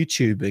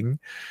YouTubing,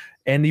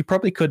 and you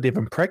probably couldn't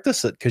even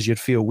practice it because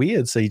you'd feel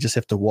weird. So you just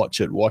have to watch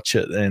it,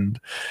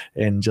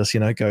 and just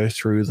go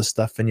through the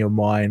stuff in your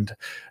mind.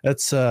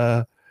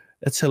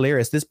 It's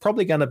hilarious. There's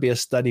probably going to be a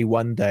study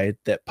one day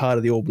that part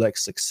of the All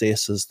Blacks'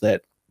 success is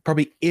that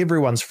probably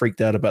everyone's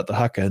freaked out about the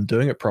haka and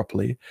doing it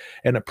properly.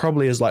 And it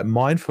probably is like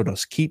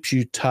mindfulness, keeps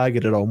you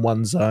targeted on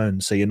one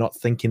zone so you're not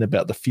thinking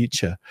about the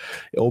future.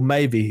 Or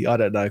maybe, I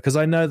don't know, because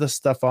I know the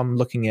stuff I'm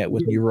looking at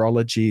with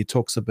neurology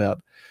talks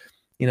about,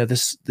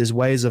 there's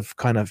ways of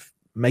kind of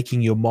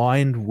making your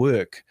mind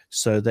work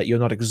so that you're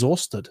not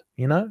exhausted,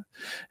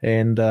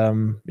 and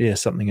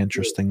something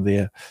interesting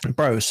there,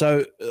 bro.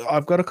 So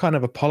I've got to kind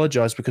of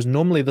apologize, because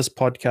normally this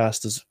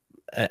podcast is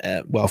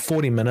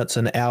 40 minutes,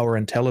 an hour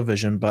in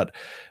television, but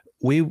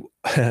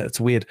it's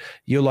weird,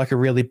 you're like a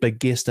really big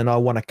guest, and I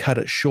want to cut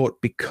it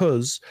short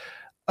because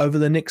over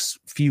the next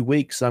few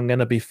weeks I'm going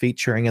to be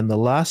featuring in the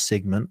last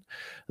segment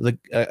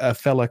a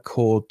fella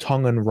called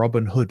Tongan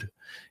Robin Hood.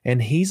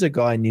 And he's a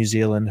guy in New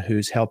Zealand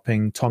who's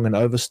helping Tongan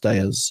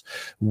overstayers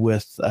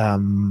with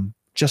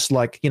just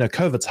like,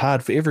 COVID's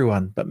hard for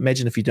everyone. But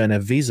imagine if you don't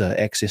have visa,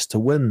 access to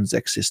WINS,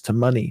 access to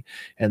money.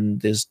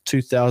 And there's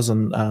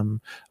 2,000 Tongan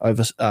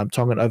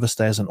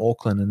overstayers in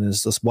Auckland, and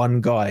there's this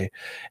one guy.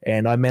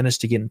 And I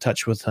managed to get in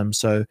touch with him.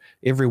 So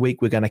every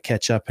week we're going to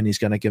catch up, and he's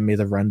going to give me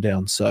the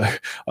rundown. So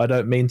I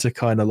don't mean to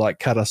kind of like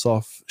cut us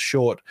off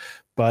short.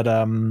 But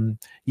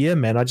yeah,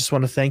 man, I just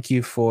want to thank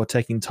you for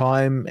taking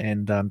time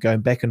and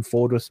going back and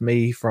forward with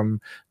me from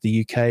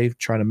the UK,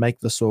 trying to make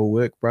this all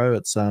work, bro.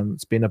 It's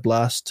been a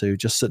blast to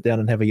just sit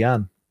down and have a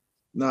yarn.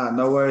 Nah,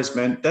 no worries,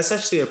 man. That's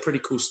actually a pretty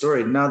cool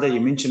story. Now that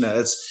you mention it,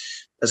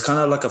 it's kind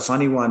of like a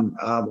funny one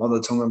on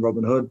the Tongan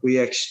Robin Hood. We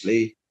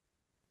actually,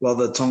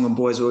 the Tongan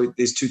boys,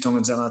 there's two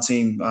Tongans on our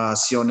team,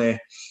 Sione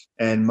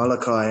and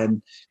Malakai,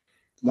 and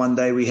one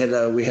day we had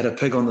a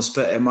pig on the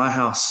spit at my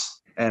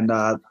house, and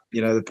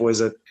the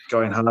boys are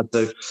going hard.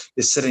 So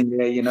they're sitting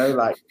there,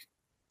 like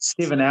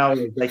 7 hours,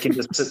 they can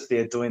just sit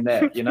there doing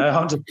that.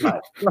 I'm just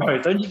like, bro,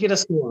 don't you get a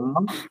sore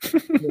arm?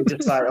 They're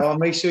just like, oh,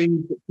 make sure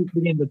you keep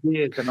in the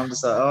beard. And I'm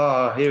just like,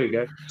 oh, here we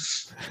go.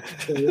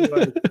 So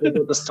they've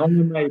got this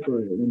Tongan mate, bro,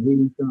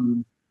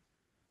 and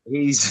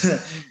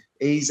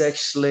he's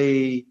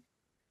actually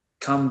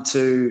come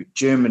to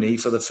Germany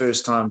for the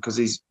first time because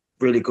he's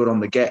really good on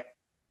the gap.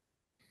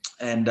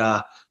 And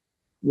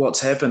what's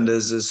happened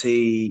is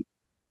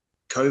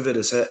COVID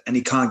has hit, and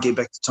he can't get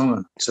back to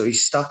Tonga. So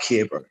he's stuck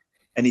here, bro.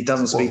 And he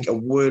doesn't speak a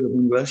word of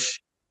English.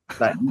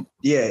 Like,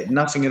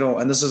 nothing at all.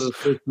 And this is his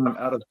first time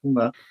out of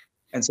Tonga.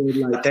 And so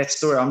like that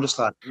story, I'm just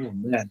like, oh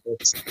man,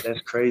 that's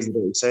crazy that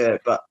you say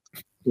that. But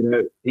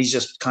he's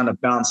just kind of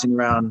bouncing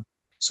around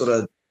sort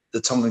of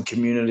the Tongan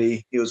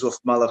community. He was with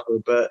Mala for a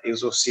bit, he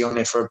was with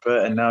Sione for a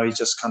bit, and now he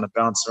just kind of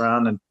bounced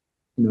around. And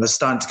it's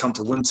starting to come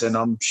to winter, and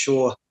I'm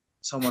sure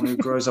someone who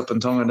grows up in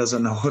Tonga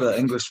doesn't know what an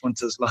English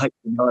winter's like.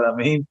 You know what I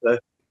mean? So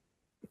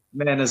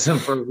man is in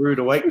for a rude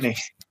awakening.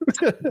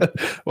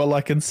 Well,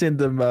 I can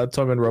send him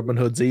Tongan Robin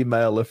Hood's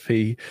email if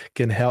he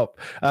can help.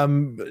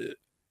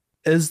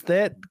 Is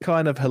that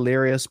kind of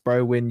hilarious,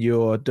 bro, when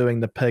you're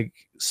doing the pig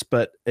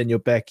spit in your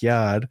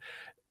backyard,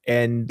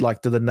 and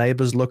like, do the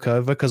neighbors look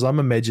over? Because I'm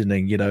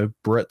imagining,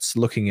 Brits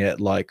looking at,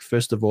 like,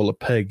 first of all, a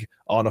pig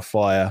on a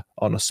fire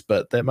on a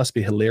spit. That must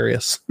be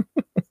hilarious.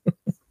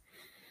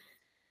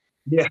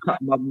 Yeah,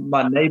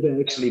 my neighbor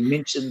actually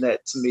mentioned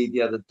that to me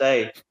the other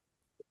day.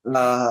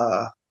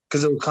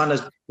 Because it was kind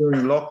of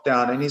during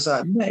lockdown, and he's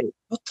like, mate,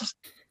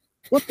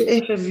 what the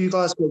F have you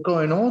guys got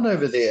going on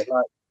over there?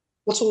 Like,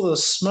 what's all the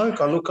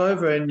smoke? I look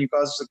over and you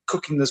guys are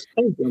cooking this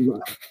pig. I'm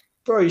like,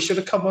 bro, you should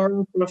have come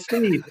around for a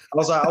feed. I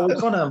was like, I was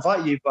going to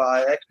invite you, but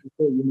I actually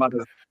thought you might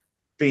have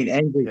been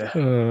angry. Yeah.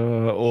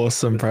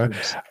 Awesome, bro.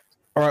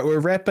 All right, we'll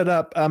wrap it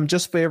up.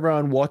 Just for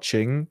everyone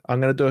watching,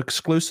 I'm going to do an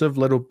exclusive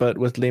little bit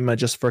with Lema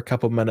just for a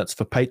couple minutes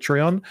for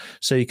Patreon.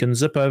 So you can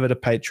zip over to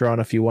Patreon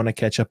if you want to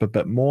catch up a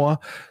bit more.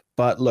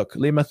 But look,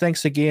 Lema,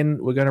 thanks again.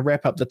 We're going to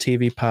wrap up the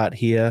TV part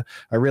here.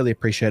 I really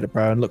appreciate it,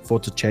 bro, and look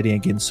forward to chatting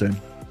again soon.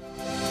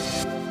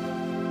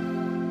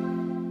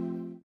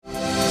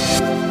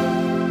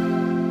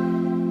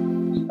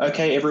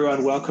 Okay,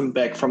 everyone, welcome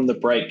back from the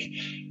break.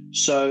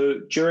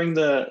 So during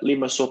the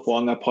Lema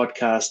Sopoanga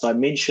podcast, I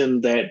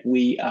mentioned that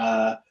we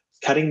are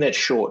cutting that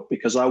short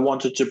because I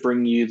wanted to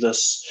bring you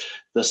this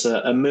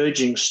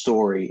emerging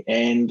story.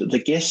 And the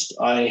guest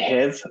I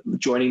have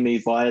joining me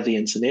via the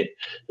internet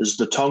is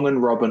the Tongan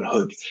Robin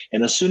Hood.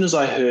 And as soon as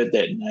I heard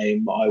that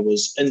name, I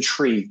was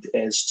intrigued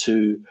as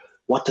to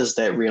what does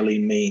that really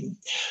mean.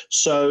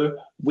 So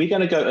we're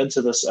going to go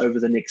into this over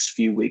the next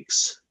few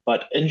weeks.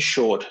 But in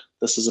short,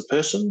 this is a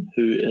person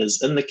who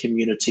is in the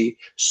community,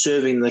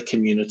 serving the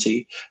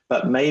community,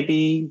 but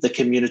maybe the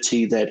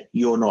community that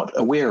you're not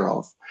aware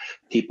of.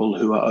 People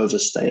who are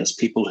overstayers,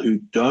 people who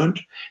don't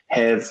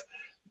have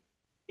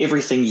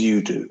everything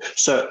you do.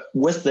 So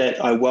with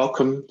that, I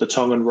welcome the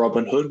Tongan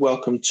Robin Hood.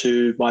 Welcome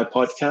to my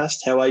podcast.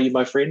 How are you,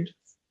 my friend?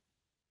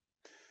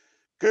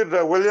 Good,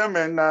 William,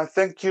 and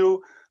thank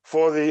you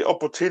for the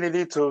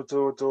opportunity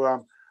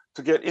to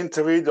get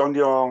interviewed on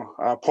your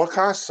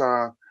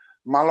podcast.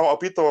 Malo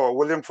apito,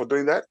 William, for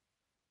doing that.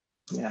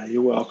 Yeah,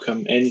 you're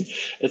welcome. And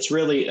it's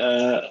really,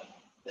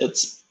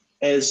 it's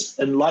as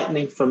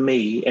enlightening for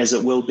me as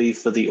it will be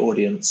for the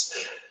audience.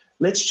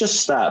 Let's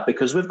just start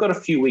because we've got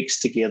a few weeks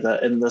together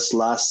in this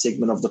last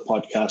segment of the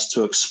podcast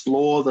to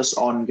explore this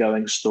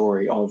ongoing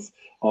story of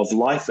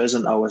life as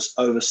an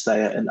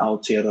overstayer in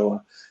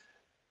Aotearoa.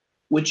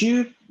 Would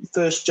you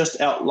first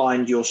just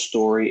outline your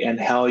story and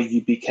how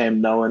you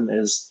became known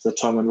as the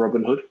Tongan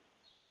Robin Hood?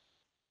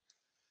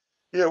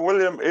 Yeah,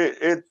 William,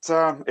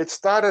 it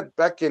started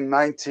back in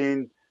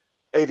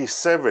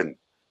 1987.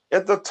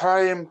 At the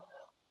time,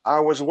 I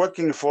was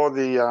working for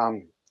the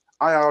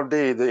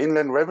IRD, the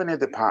Inland Revenue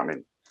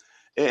Department.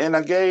 And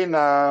again,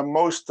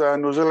 most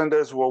New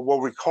Zealanders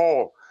will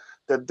recall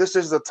that this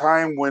is the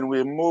time when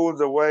we moved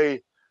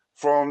away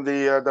from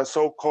the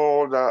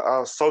so-called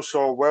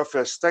social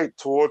welfare state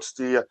towards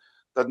the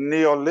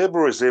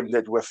neoliberalism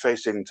that we're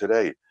facing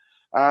today.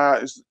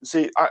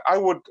 See, I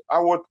would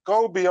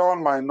go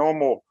beyond my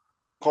normal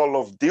call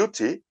of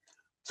duty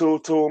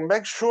to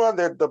make sure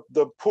that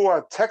the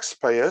poor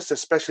taxpayers,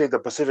 especially the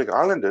Pacific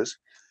Islanders,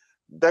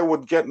 they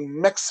would get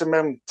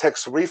maximum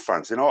tax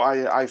refunds. You know,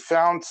 I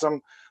found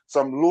some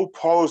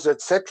loopholes,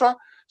 etc.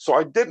 So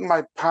I did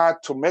my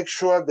part to make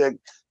sure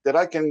that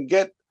I can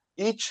get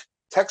each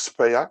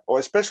taxpayer, or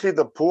especially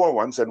the poor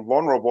ones and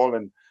vulnerable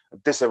and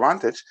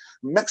disadvantaged,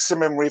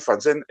 maximum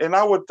refunds. And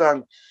I would,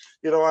 I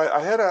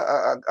had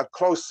a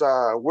close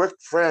work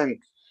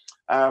friend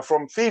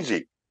from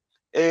Fiji.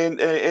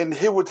 And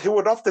he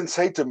would often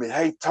say to me,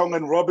 "Hey,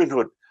 Tongan Robin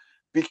Hood,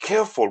 be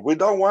careful. We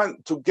don't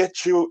want to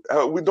get you.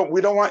 We don't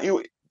want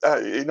you,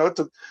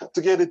 to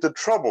get into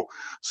trouble."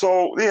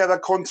 So yeah, the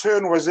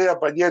concern was there,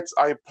 but yet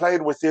I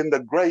played within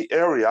the gray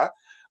area.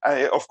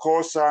 Of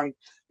course,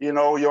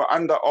 you're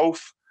under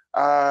oath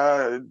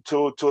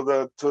to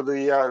the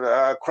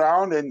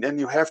crown, and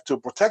you have to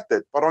protect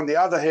it. But on the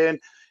other hand,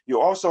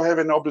 you also have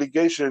an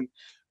obligation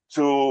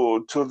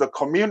to the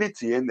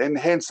community, and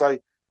hence I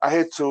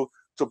had to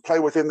play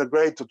within the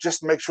gray to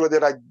just make sure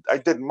that I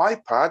did my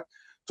part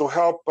to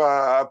help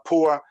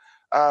poor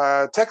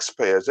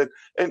taxpayers. And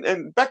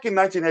back in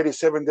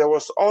 1987, there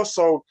was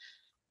also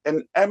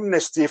an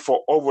amnesty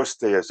for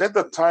overstayers. At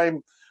the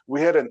time, we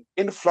had an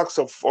influx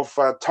of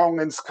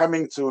Tongans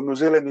coming to New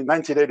Zealand in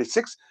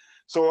 1986.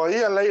 So a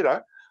year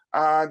later,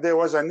 there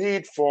was a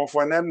need for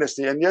an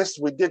amnesty. And yes,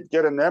 we did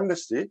get an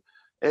amnesty.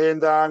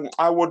 And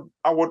I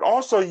would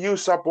also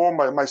use up all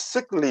my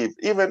sick leave,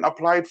 even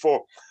applied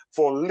for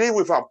leave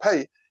without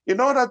pay, in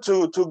order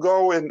to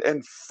go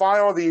and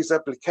file these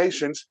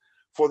applications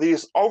for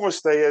these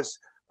overstayers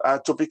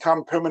to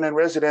become permanent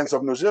residents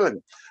of New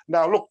Zealand.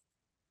 Now, look,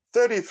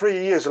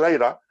 33 years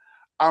later,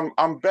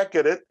 I'm back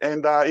at it,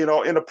 and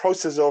in the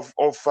process of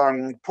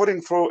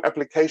putting through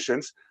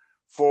applications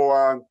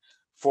for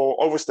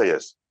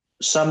overstayers.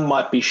 Some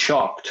might be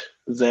shocked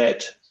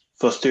that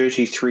for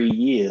 33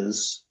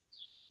 years,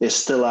 there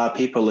still are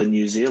people in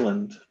New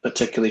Zealand,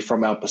 particularly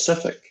from our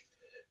Pacific,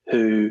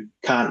 who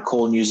can't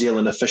call New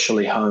Zealand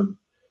officially home.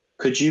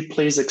 Could you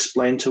please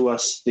explain to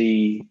us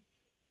the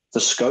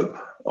scope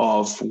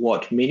of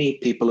what many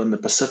people in the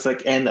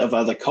Pacific and of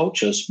other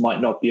cultures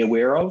might not be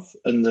aware of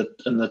in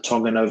the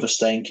Tongan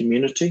overstaying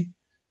community?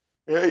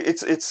 Yeah,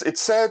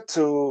 it's sad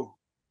to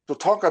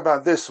talk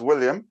about this,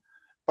 William,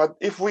 but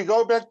if we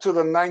go back to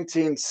the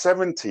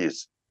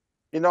 1970s,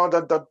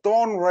 the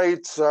dawn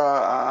rate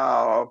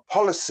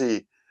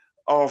policy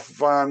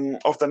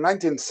the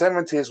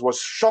 1970s was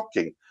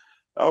shocking,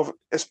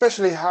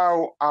 especially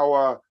how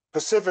our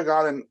Pacific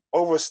Island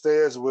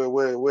overstayers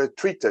were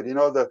treated. You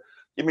know, the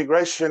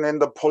immigration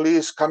and the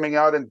police coming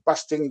out and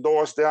busting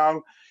doors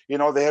down. You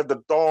know, they have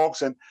the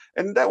dogs, and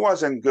that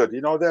wasn't good.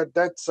 You know,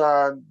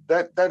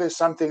 that is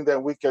something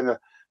that we can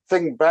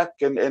think back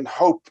and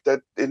hope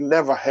that it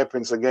never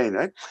happens again.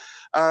 Eh?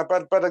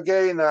 But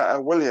again,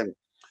 William,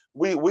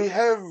 we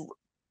have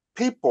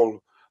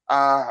people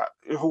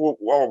who,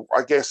 well,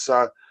 I guess,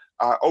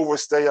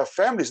 overstayer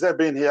families. They've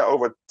been here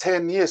over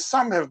 10 years.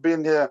 Some have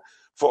been here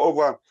for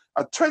over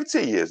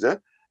 20 years. Eh?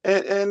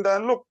 And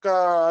look,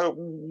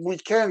 we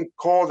can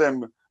call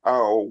them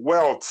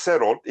well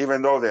settled,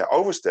 even though they're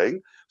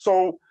overstaying.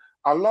 So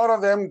a lot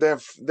of them,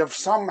 they've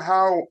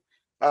somehow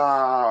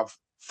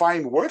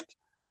find work,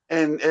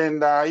 and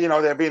you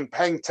know, they've been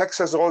paying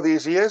taxes all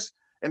these years,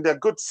 and they're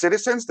good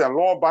citizens, they're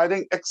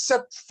law-abiding,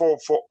 except for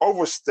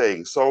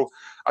overstaying. So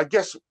I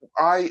guess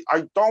I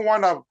don't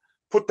want to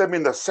put them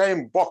in the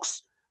same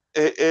box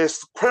as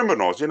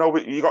criminals. You know,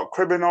 you got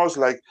criminals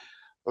like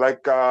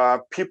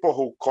people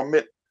who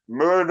commit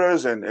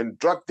murders and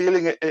drug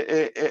dealing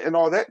and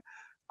all that.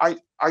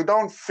 I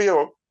don't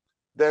feel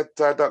that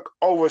the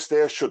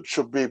overstayers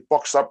should be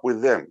boxed up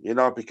with them, you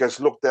know, because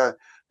look, they're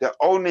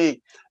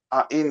only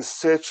in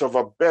search of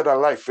a better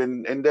life,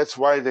 and that's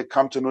why they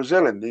come to New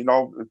Zealand. You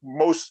know,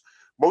 most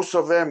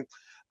of them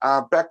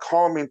back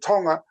home in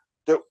Tonga,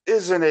 there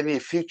isn't any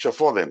future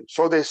for them,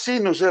 so they see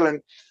New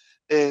Zealand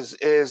as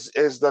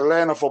the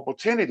land of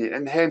opportunity,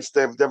 and hence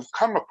they've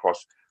come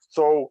across.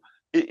 So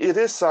it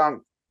is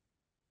sad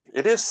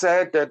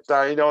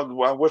that you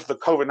know, with the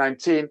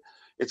COVID-19,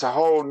 it's a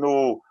whole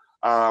new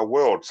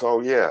world.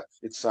 So yeah,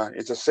 it's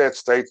a sad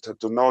state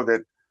to know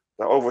that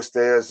the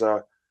overstayers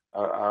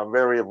are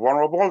very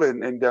vulnerable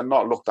and they're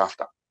not looked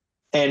after.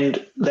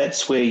 And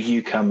that's where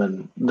you come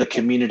in, the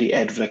community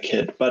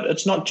advocate. But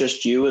it's not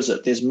just you, is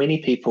it? There's many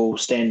people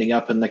standing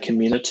up in the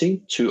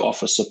community to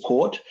offer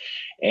support.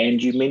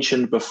 And you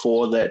mentioned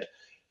before that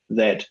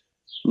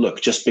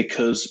look, just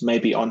because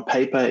maybe on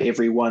paper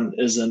everyone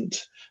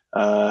isn't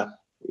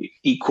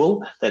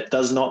equal, that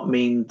does not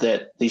mean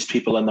that these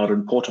people are not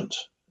important.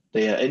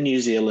 They are in New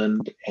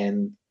Zealand,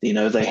 and you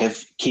know, they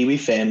have Kiwi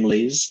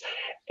families.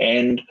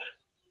 And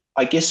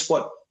I guess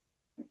what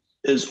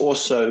is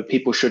also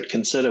people should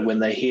consider when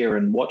they hear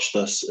and watch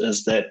this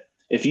is that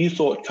if you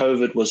thought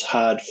COVID was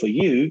hard for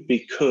you,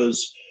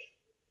 because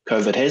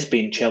COVID has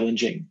been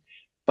challenging,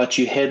 but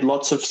you had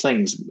lots of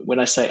things. When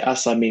I say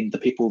us, I mean the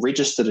people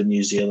registered in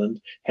New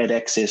Zealand had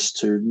access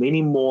to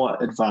many more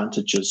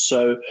advantages.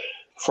 So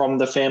from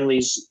the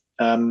families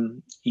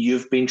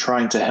you've been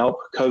trying to help,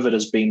 COVID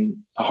has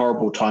been a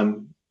horrible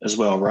time as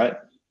well, right?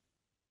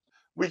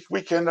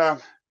 We can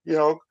you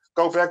know,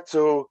 go back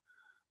to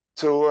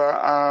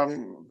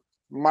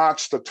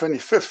March the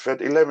 25th at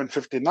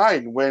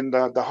 11:59 when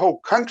the whole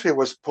country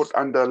was put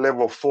under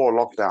level 4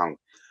 lockdown.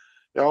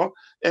 You know,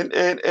 and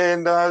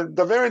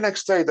the very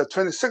next day, the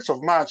 26th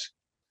of March,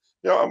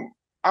 you know,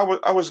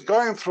 I was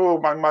going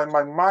through, my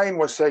mind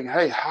was saying,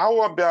 hey,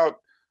 how about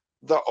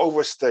the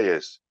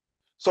overstayers?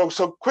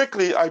 So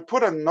quickly I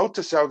put a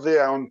notice out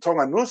there on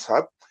Tonga News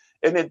Hub,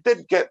 and it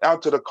did get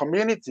out to the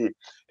community.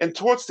 And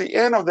towards the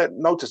end of that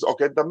notice,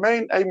 okay, the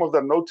main aim of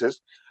the notice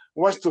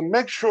was to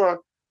make sure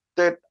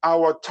that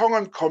our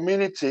Tongan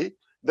community,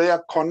 they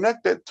are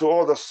connected to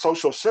all the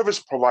social service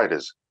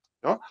providers,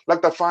 you know,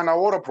 like the whānau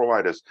ora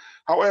providers.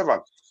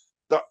 However,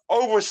 the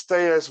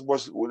overstayers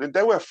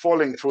they were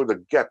falling through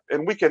the gap,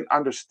 and we can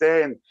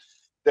understand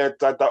that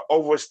the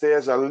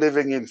overstayers are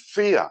living in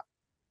fear,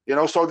 you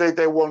know, so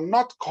they will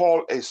not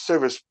call a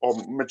service, or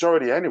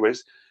majority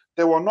anyways,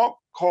 they will not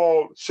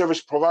call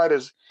service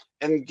providers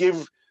and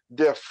give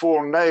their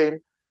full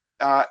name,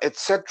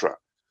 etc.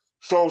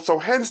 So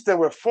hence they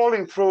were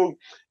falling through,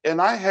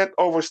 and I had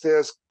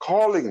overstayers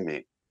calling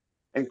me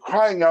and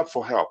crying out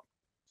for help.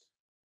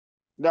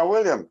 Now,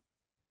 William,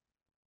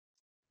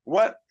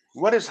 what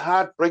is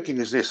heartbreaking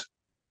is this.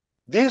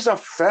 These are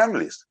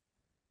families,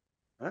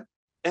 right?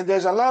 And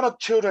there's a lot of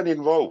children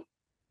involved.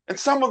 And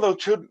some of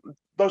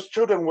those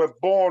children were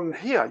born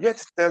here,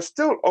 yet they're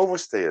still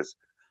overstayers.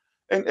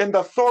 And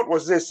the thought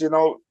was this, you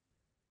know,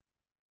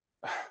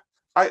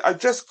 I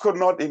just could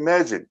not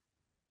imagine,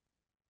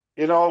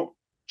 you know,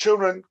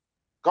 children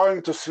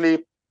going to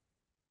sleep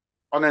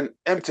on an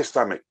empty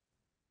stomach.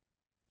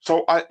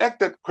 So I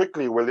acted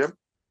quickly, William.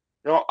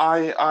 You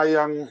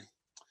know,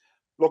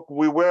 look,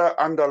 we were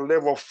under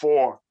level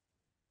 4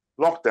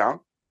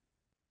 lockdown.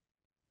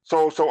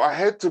 So I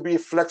had to be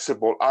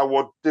flexible. I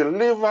would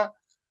deliver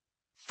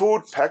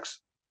food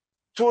packs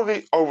to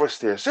the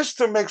overstayers just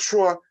to make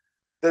sure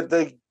that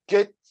they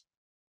get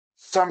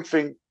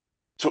something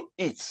to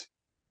eat,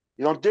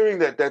 you know, during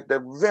that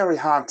very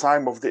hard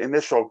time of the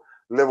initial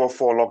level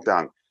 4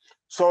 lockdown.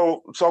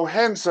 So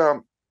hence,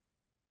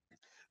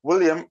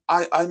 William,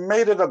 I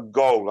made it a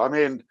goal. I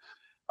mean,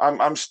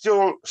 I'm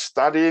still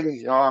studying.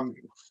 You know, I'm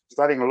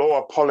studying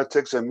law,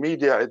 politics, and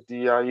media at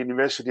the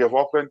University of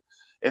Auckland.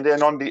 And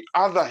then on the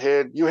other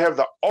hand, you have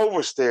the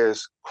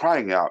overstayers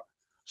crying out.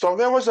 So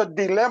there was a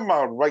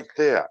dilemma right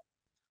there.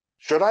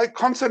 Should I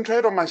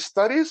concentrate on my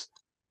studies,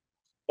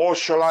 or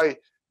shall I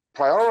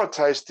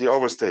prioritize the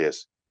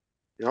overstayers?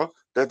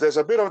 That there's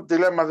a bit of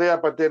dilemma there,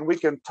 but then we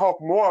can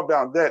talk more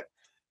about that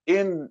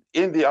in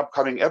the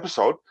upcoming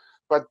episode.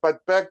 But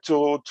back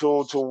to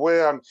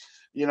where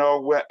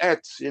we're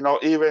at.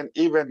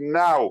 Even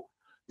now,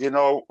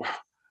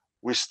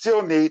 we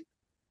still need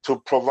to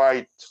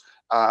provide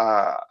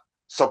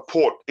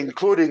support,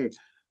 including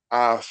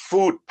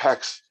food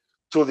packs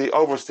to the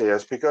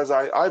overstayers, because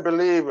I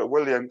believe,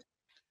 William,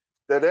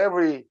 that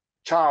every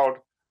child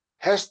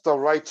has the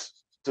right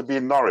to be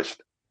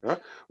nourished.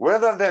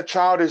 Whether that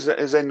child is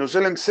a New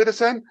Zealand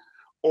citizen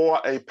or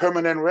a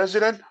permanent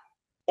resident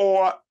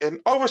or an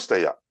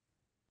overstayer,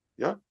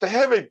 they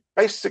have a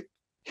basic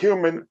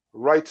human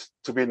right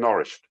to be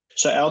nourished.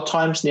 So our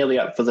time's nearly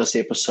up for this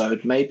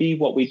episode. Maybe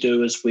what we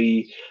do is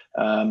we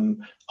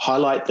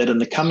highlight that in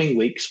the coming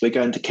weeks, we're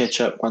going to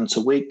catch up once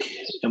a week,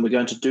 and we're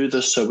going to do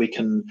this so we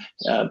can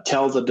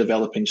tell the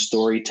developing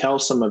story, tell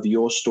some of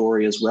your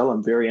story as well.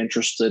 I'm very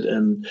interested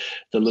in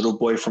the little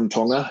boy from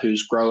Tonga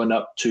who's grown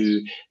up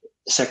to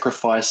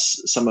sacrifice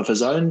some of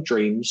his own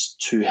dreams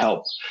to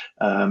help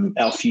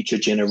our future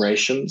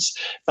generations.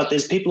 But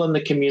there's people in the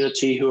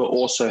community who are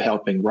also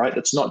helping, right?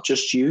 It's not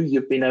just you.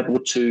 You've been able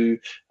to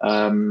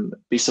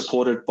be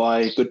supported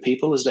by good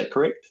people. Is that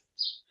correct?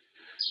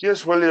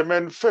 Yes, William.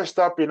 And first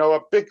up, a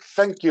big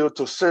thank you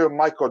to Sir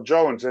Michael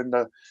Jones and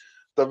the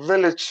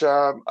Village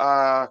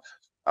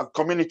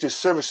Community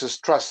Services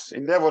Trust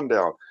in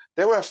Avondale.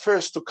 They were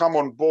first to come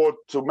on board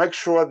to make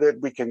sure that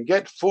we can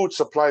get food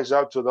supplies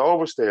out to the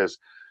overstayers.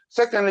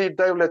 Secondly,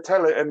 Dave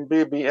Letele and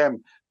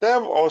BBM,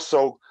 they've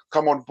also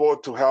come on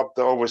board to help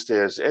the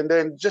overstayers. And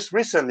then just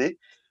recently,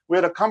 we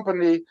had a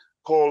company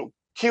called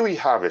Kiwi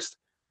Harvest.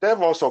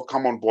 They've also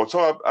come on board.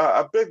 So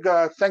a big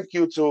thank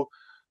you to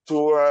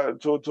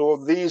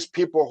these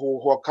people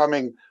who are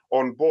coming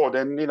on board.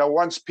 And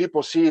once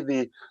people see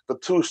the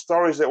two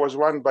stories that was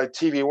run by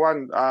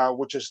TV1,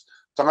 which is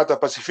Tangata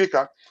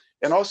Pacifica,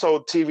 and also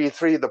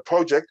TV3, The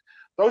Project,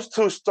 those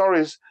two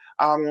stories,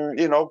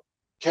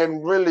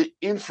 can really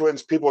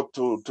influence people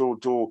to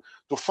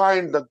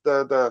find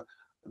the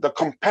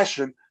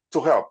compassion to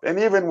help. And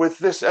even with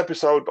this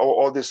episode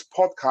or this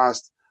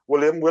podcast,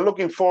 William, we're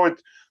looking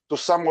forward to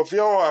some of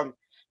your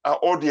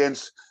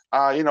audience,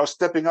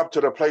 stepping up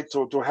to the plate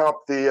to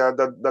help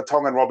the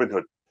Tongan Robin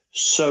Hood.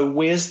 So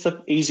where's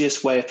the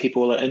easiest way if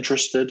people are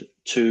interested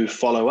to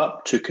follow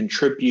up, to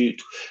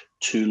contribute,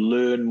 to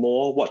learn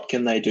more? What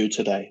can they do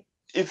today?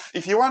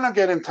 If you want to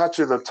get in touch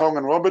with the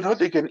Tongan Robin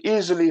Hood, you can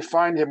easily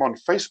find him on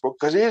Facebook,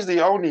 because he is the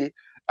only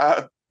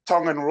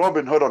Tongan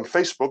Robin Hood on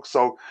Facebook.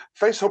 So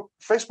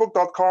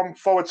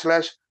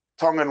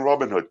facebook.com/Tongan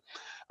Robin Hood.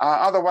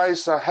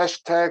 Otherwise,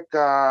 hashtag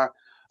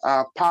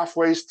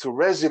Pathways to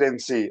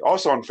Residency,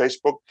 also on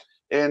Facebook.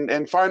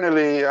 And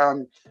finally,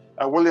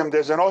 William,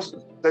 there's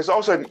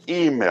also an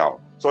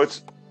email. So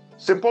it's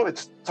simple.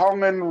 It's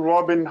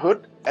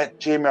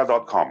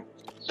TonganRobinhood@gmail.com.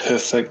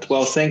 Perfect.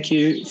 Well, thank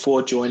you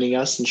for joining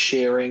us and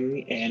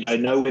sharing. And I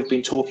know we've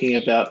been talking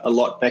about a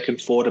lot back and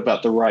forth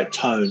about the right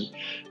tone,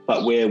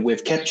 but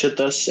we've captured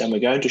this and we're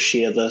going to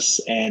share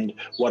this. And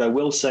what I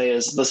will say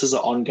is this is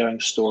an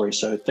ongoing story.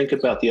 So think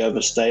about the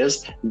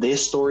overstayers. Their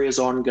story is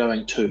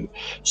ongoing too.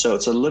 So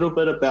it's a little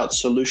bit about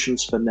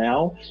solutions for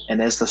now.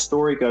 And as the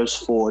story goes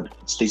forward,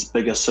 it's these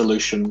bigger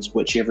solutions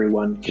which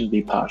everyone can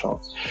be part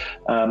of.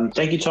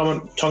 Thank you,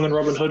 Tongan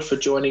Robin Hood, for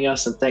joining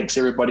us. And thanks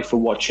everybody for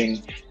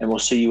watching. And we'll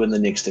see you in the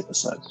next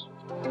episode.